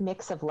weird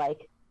mix of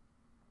like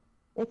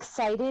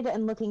excited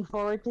and looking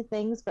forward to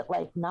things, but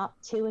like not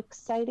too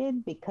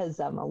excited because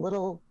I'm a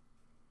little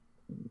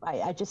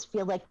I just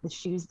feel like the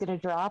shoe's gonna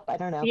drop. I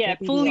don't know. Yeah,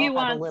 Maybe fool we you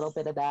all have once, a little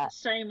bit of that.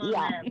 shame on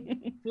Yeah.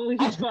 them. Fool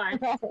you twice.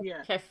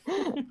 Yeah. Okay.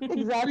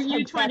 Exactly. Fool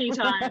you 20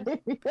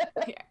 exactly.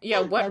 Yeah, yeah,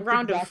 what That's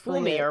round of exactly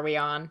Fool Me it. are we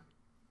on?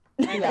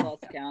 I Yeah.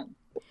 lost count.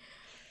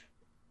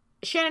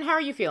 Shannon, how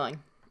are you feeling?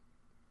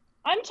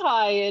 I'm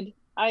tired.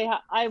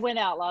 I went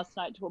out last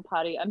night to a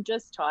party. I'm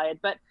just tired,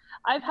 but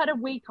I've had a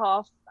week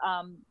off.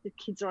 The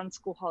kids are on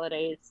school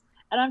holidays,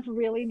 and I've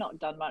really not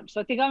done much.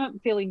 So I think I'm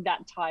feeling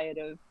that tired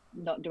of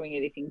not doing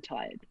anything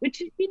tired,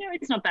 which,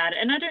 it's not bad.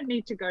 And I don't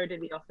need to go to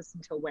the office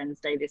until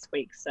Wednesday this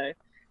week, so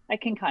I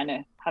can kind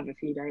of have a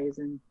few days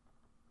and,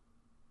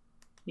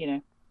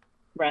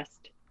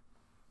 rest.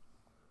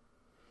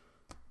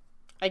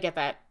 I get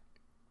that.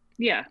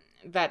 Yeah.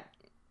 That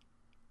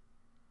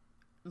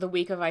the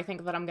week of, I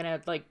think that I'm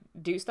gonna like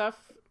do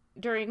stuff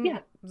during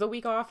the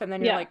week off, and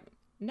then you're like,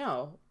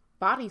 no,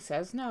 body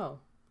says no.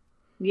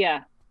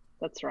 Yeah,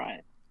 that's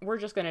right. We're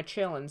just gonna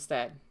chill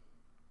instead.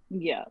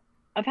 Yeah.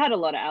 I've had a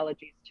lot of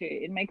allergies too.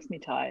 It makes me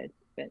tired,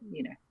 but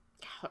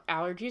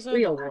Allergies are We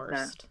the all have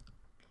worst.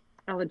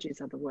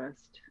 allergies are the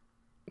worst.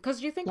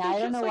 Because do you think Yeah, I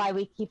don't know why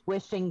we keep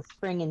wishing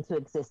spring into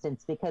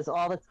existence, because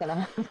all that's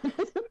gonna happen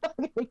is we're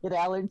gonna get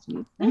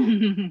allergies.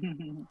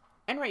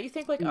 And right, you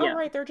think like, oh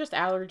right, they're just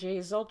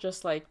allergies. They'll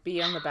just like be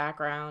in the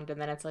background, and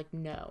then it's like,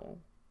 no.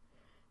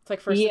 It's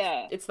like first,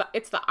 it's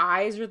the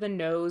eyes or the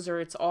nose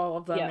or it's all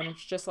of them, and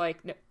it's just like,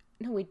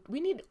 no, we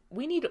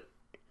need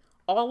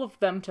all of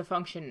them to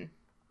function.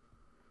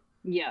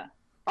 Yeah.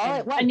 All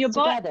at once, and your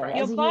together,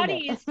 your as a body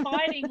unit. is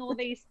fighting all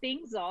these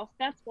things off.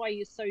 That's why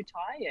you're so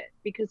tired,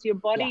 because your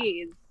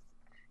body is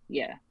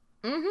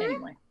Mm-hmm.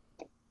 Anyway.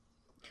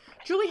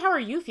 Julie, how are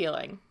you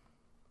feeling?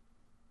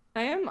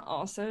 I am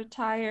also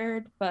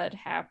tired, but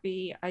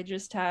happy. I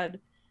just had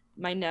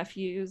my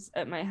nephews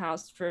at my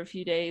house for a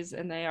few days,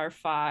 and they are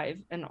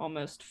 5 and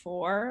almost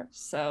 4.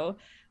 So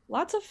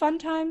lots of fun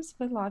times,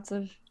 but lots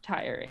of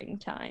tiring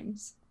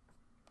times.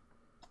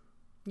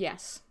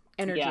 Yes.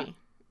 Energy.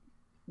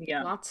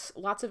 Yeah.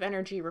 Lots of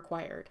energy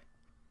required.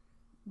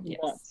 Yes.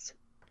 Lots.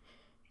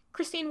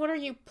 Christine, what are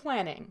you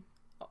planning?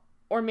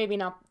 Or maybe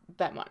not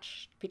that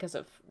much because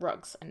of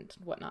rugs and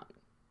whatnot.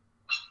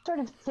 Sort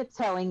of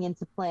tiptoeing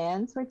into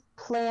plans. We're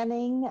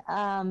planning,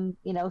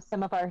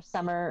 some of our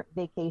summer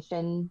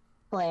vacation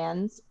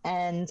plans,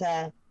 and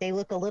they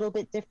look a little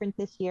bit different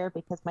this year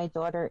because my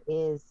daughter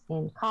is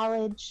in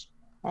college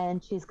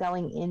and she's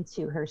going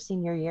into her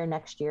senior year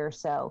next year.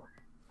 So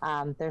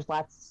there's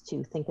lots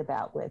to think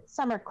about with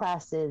summer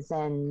classes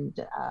and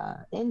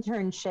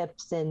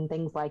internships and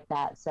things like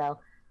that. So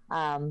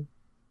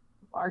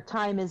our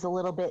time is a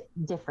little bit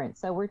different.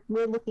 So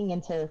we're looking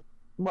into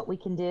what we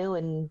can do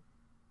and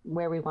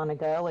where we want to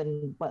go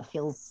and what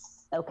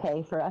feels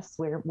okay for us,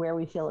 where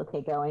we feel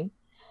okay going.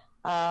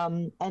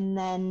 And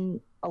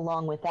then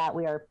along with that,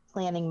 we are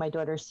planning my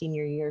daughter's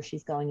senior year.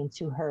 She's going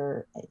into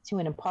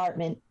an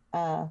apartment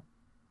for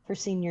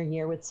senior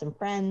year with some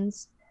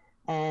friends.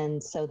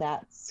 And so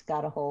that's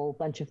got a whole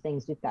bunch of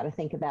things we've got to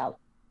think about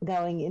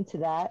going into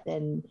that,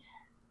 and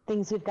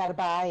things we've got to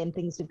buy and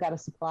things we've got to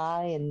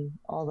supply and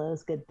all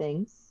those good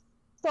things.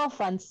 It's all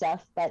fun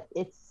stuff, but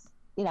it's,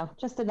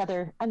 just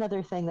another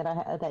thing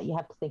that you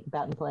have to think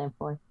about and plan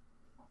for.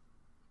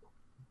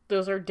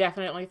 Those are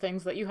definitely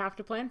things that you have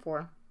to plan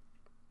for.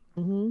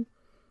 Mm-hmm.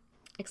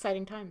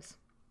 Exciting times.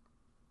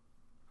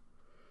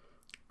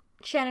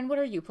 Shannon, what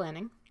are you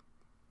planning?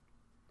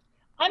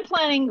 I'm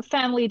planning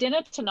family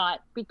dinner tonight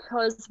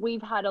because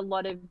we've had a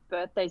lot of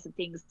birthdays and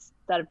things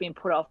that have been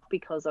put off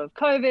because of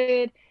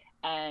COVID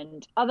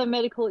and other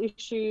medical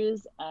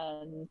issues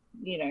and,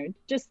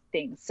 just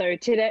things. So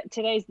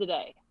today's the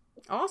day.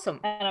 Awesome.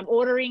 And I'm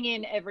ordering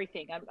in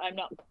everything. I'm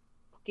not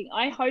cooking.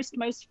 I host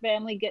most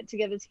family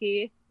get-togethers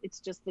here. It's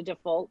just the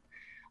default.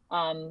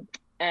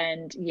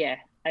 And yeah,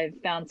 I've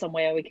found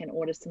somewhere we can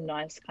order some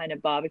nice kind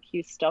of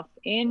barbecue stuff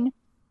in.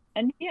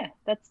 And yeah,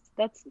 that's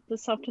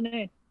this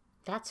afternoon.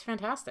 That's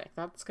fantastic.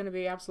 That's going to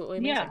be absolutely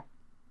amazing.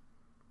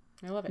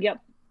 Yeah. I love it.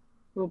 Yep.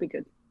 Will be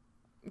good.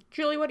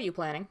 Julie, what are you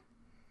planning?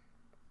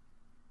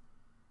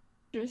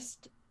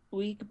 Just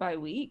week by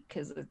week,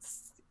 because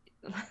it's,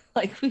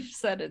 like we've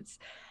said, it's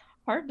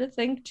hard to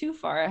think too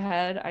far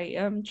ahead. I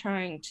am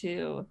trying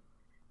to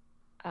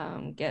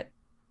get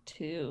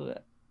to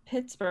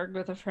Pittsburgh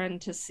with a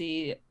friend to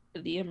see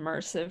the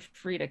immersive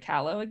Frida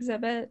Kahlo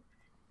exhibit,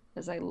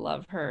 because I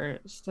love her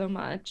so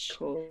much.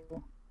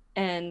 Cool.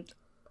 And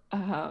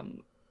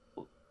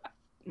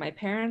my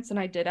parents and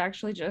I did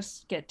actually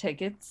just get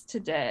tickets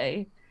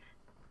today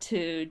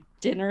to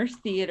dinner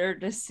theater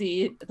to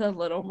see The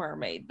Little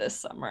Mermaid this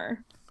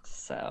summer.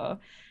 So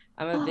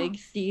I'm a big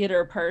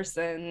theater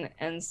person,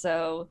 and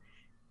so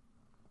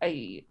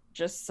I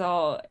just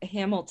saw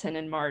Hamilton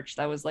in March.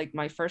 That was like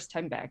my first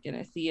time back in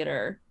a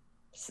theater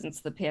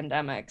since the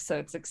pandemic. So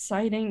it's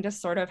exciting to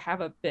sort of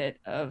have a bit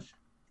of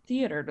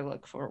theater to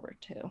look forward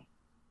to.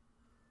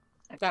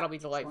 That'll be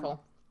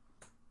delightful.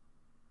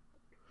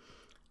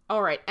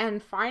 All right,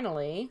 and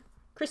finally,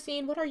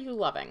 Christine, what are you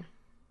loving?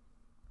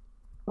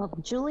 Well,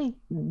 Julie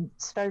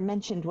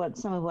mentioned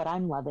some of what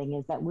I'm loving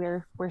is that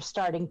we're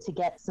starting to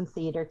get some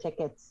theater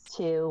tickets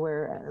too.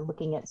 We're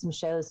looking at some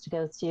shows to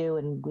go to,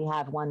 and we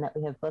have one that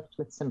we have booked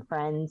with some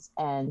friends.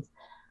 And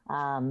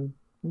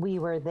we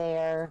were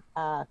there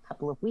a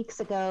couple of weeks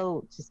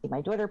ago to see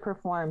my daughter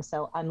perform.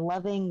 So I'm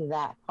loving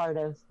that part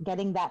of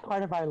getting that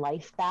part of our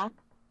life back,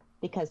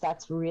 because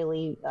that's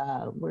really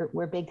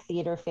we're big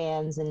theater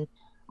fans and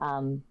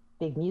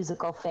big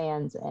musical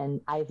fans,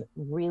 and I've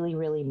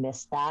really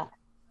missed that.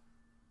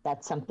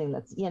 That's something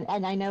that's, you know,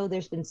 and I know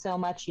there's been so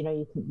much, you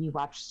know, you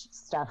watch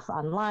stuff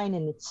online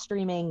and it's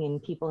streaming,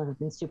 and people have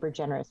been super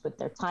generous with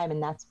their time,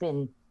 and that's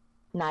been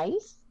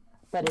nice,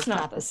 but it's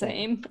not the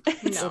same.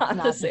 It's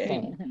not the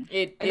same.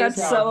 It That's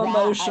is so not.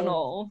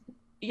 emotional.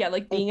 Yeah,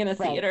 like being in a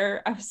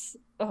theater. Right. I was,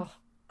 oh.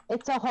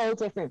 It's a whole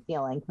different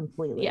feeling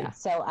completely. Yeah.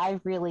 So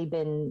I've really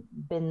been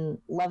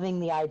loving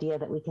the idea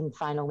that we can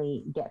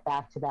finally get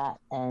back to that,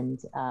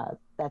 and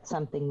that's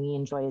something we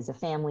enjoy as a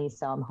family.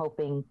 So I'm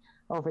hoping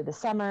over the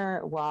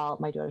summer, while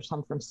my daughter's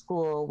home from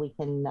school, we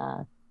can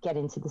get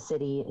into the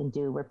city and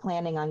we're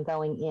planning on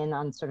going in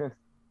on sort of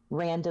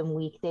random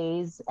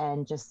weekdays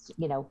and just,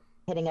 you know,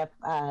 hitting up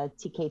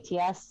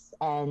TKTS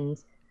and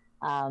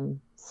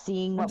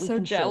seeing what I'm we so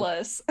can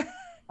jealous.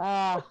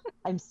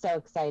 I'm so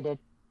excited.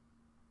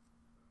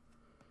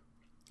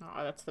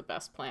 Oh, that's the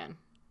best plan.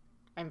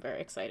 I'm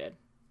very excited.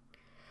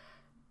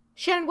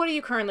 Shannon, what are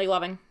you currently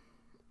loving?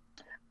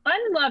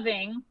 I'm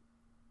loving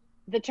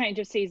the change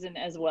of season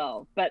as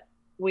well, but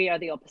we are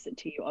the opposite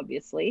to you,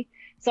 obviously.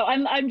 So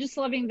I'm just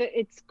loving that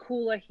it's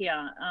cooler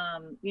here.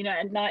 You know,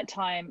 at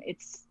nighttime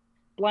it's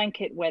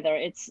blanket weather,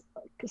 it's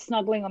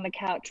snuggling on the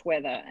couch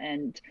weather,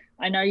 and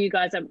I know you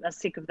guys are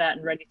sick of that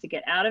and ready to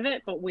get out of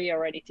it, but we are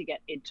ready to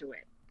get into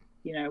it.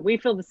 You know, we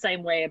feel the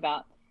same way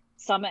about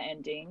summer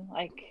ending.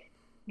 Like,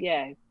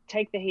 yeah,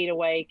 take the heat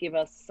away, give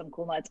us some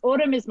cool nights.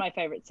 Autumn is my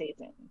favorite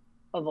season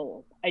of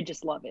all. I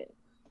just love it.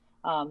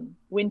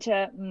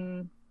 Winter,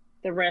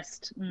 the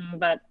rest,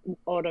 but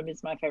autumn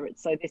is my favorite.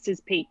 So this is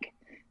peak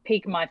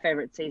my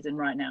favorite season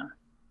right now.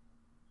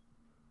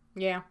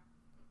 Yeah,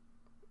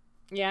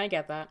 I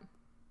get that.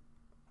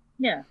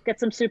 Yeah, get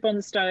some soup on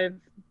the stove,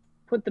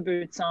 put the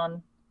boots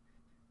on.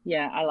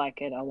 Yeah, I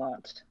like it a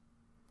lot.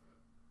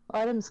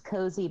 Autumn's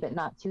cozy but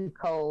not too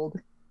cold.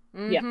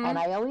 Mm-hmm. Yeah, and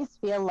I always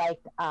feel like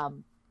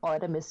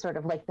autumn is sort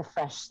of like the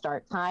fresh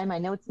start time. I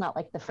know it's not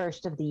like the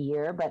first of the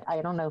year, but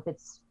I don't know if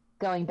it's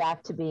going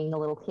back to being a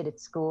little kid at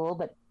school,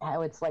 but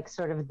how it's like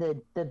sort of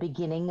the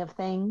beginning of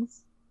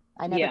things.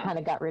 I never kind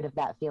of got rid of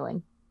that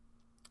feeling.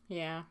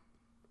 Yeah,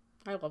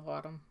 I love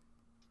autumn.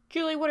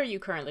 Julie, what are you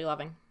currently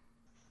loving?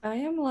 I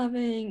am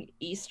loving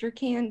Easter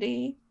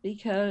candy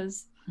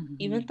because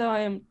even though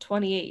I am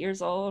 28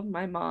 years old,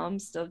 my mom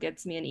still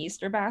gets me an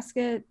Easter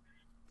basket.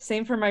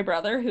 Same for my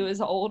brother, who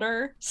is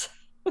older.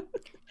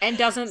 And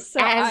doesn't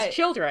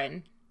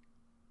children.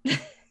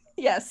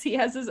 Yes, he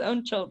has his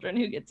own children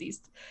who gets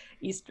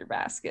Easter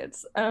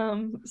baskets.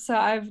 So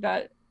I've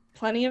got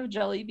plenty of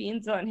jelly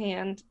beans on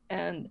hand,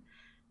 and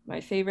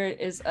my favorite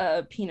is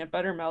a peanut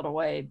butter melt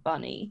away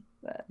bunny.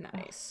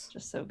 Nice.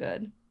 Just so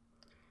good.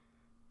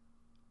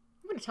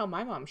 I'm going to tell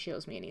my mom she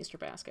owes me an Easter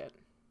basket.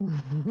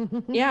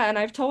 Yeah, and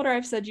I've told her,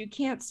 I've said, you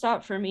can't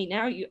stop for me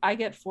now. I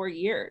get 4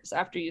 years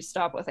after you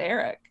stop with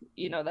Eric.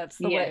 You know, that's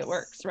the way it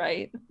works,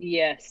 right?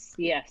 Yes.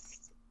 It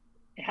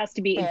has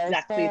to be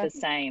exactly the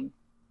same.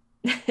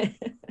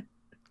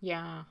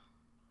 Yeah,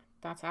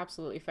 that's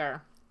absolutely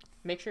fair.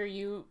 Make sure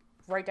you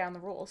write down the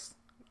rules.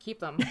 Keep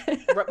them.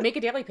 Make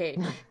a daily page.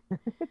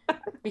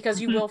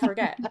 Because you will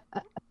forget.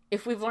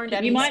 If we've learned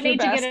any, you might need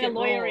to get a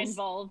lawyer rules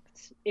involved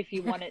if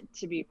you want it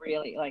to be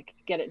really, like,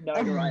 get it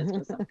notarized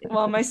or something.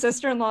 Well, my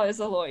sister-in-law is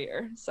a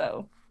lawyer,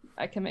 so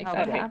I can make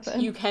that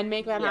happen. You can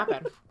make that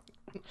happen.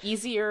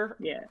 Easier.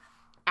 Yeah.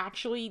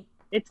 Actually,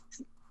 it's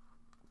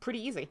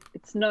pretty easy.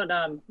 It's not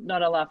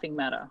a laughing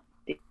matter,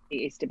 the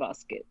Easter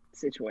basket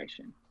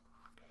situation.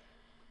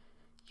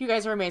 You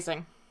guys are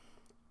amazing.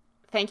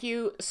 Thank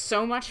you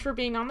so much for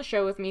being on the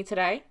show with me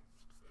today.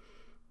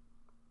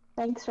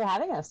 Thanks for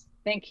having us.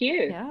 Thank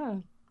you. Yeah.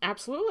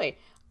 Absolutely.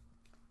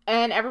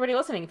 And everybody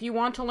listening, if you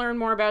want to learn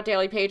more about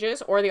Daily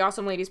Pages or the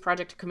Awesome Ladies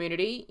Project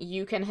community,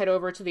 you can head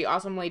over to the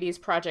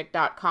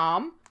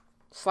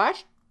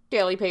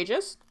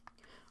awesomeladiesproject.com/dailypages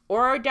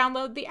or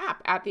download the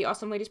app at the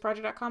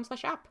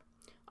awesomeladiesproject.com/app.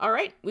 All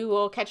right, we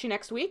will catch you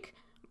next week.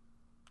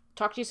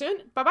 Talk to you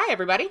soon. Bye-bye,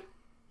 everybody.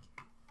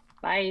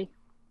 Bye.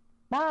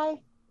 Bye.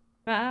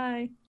 Bye.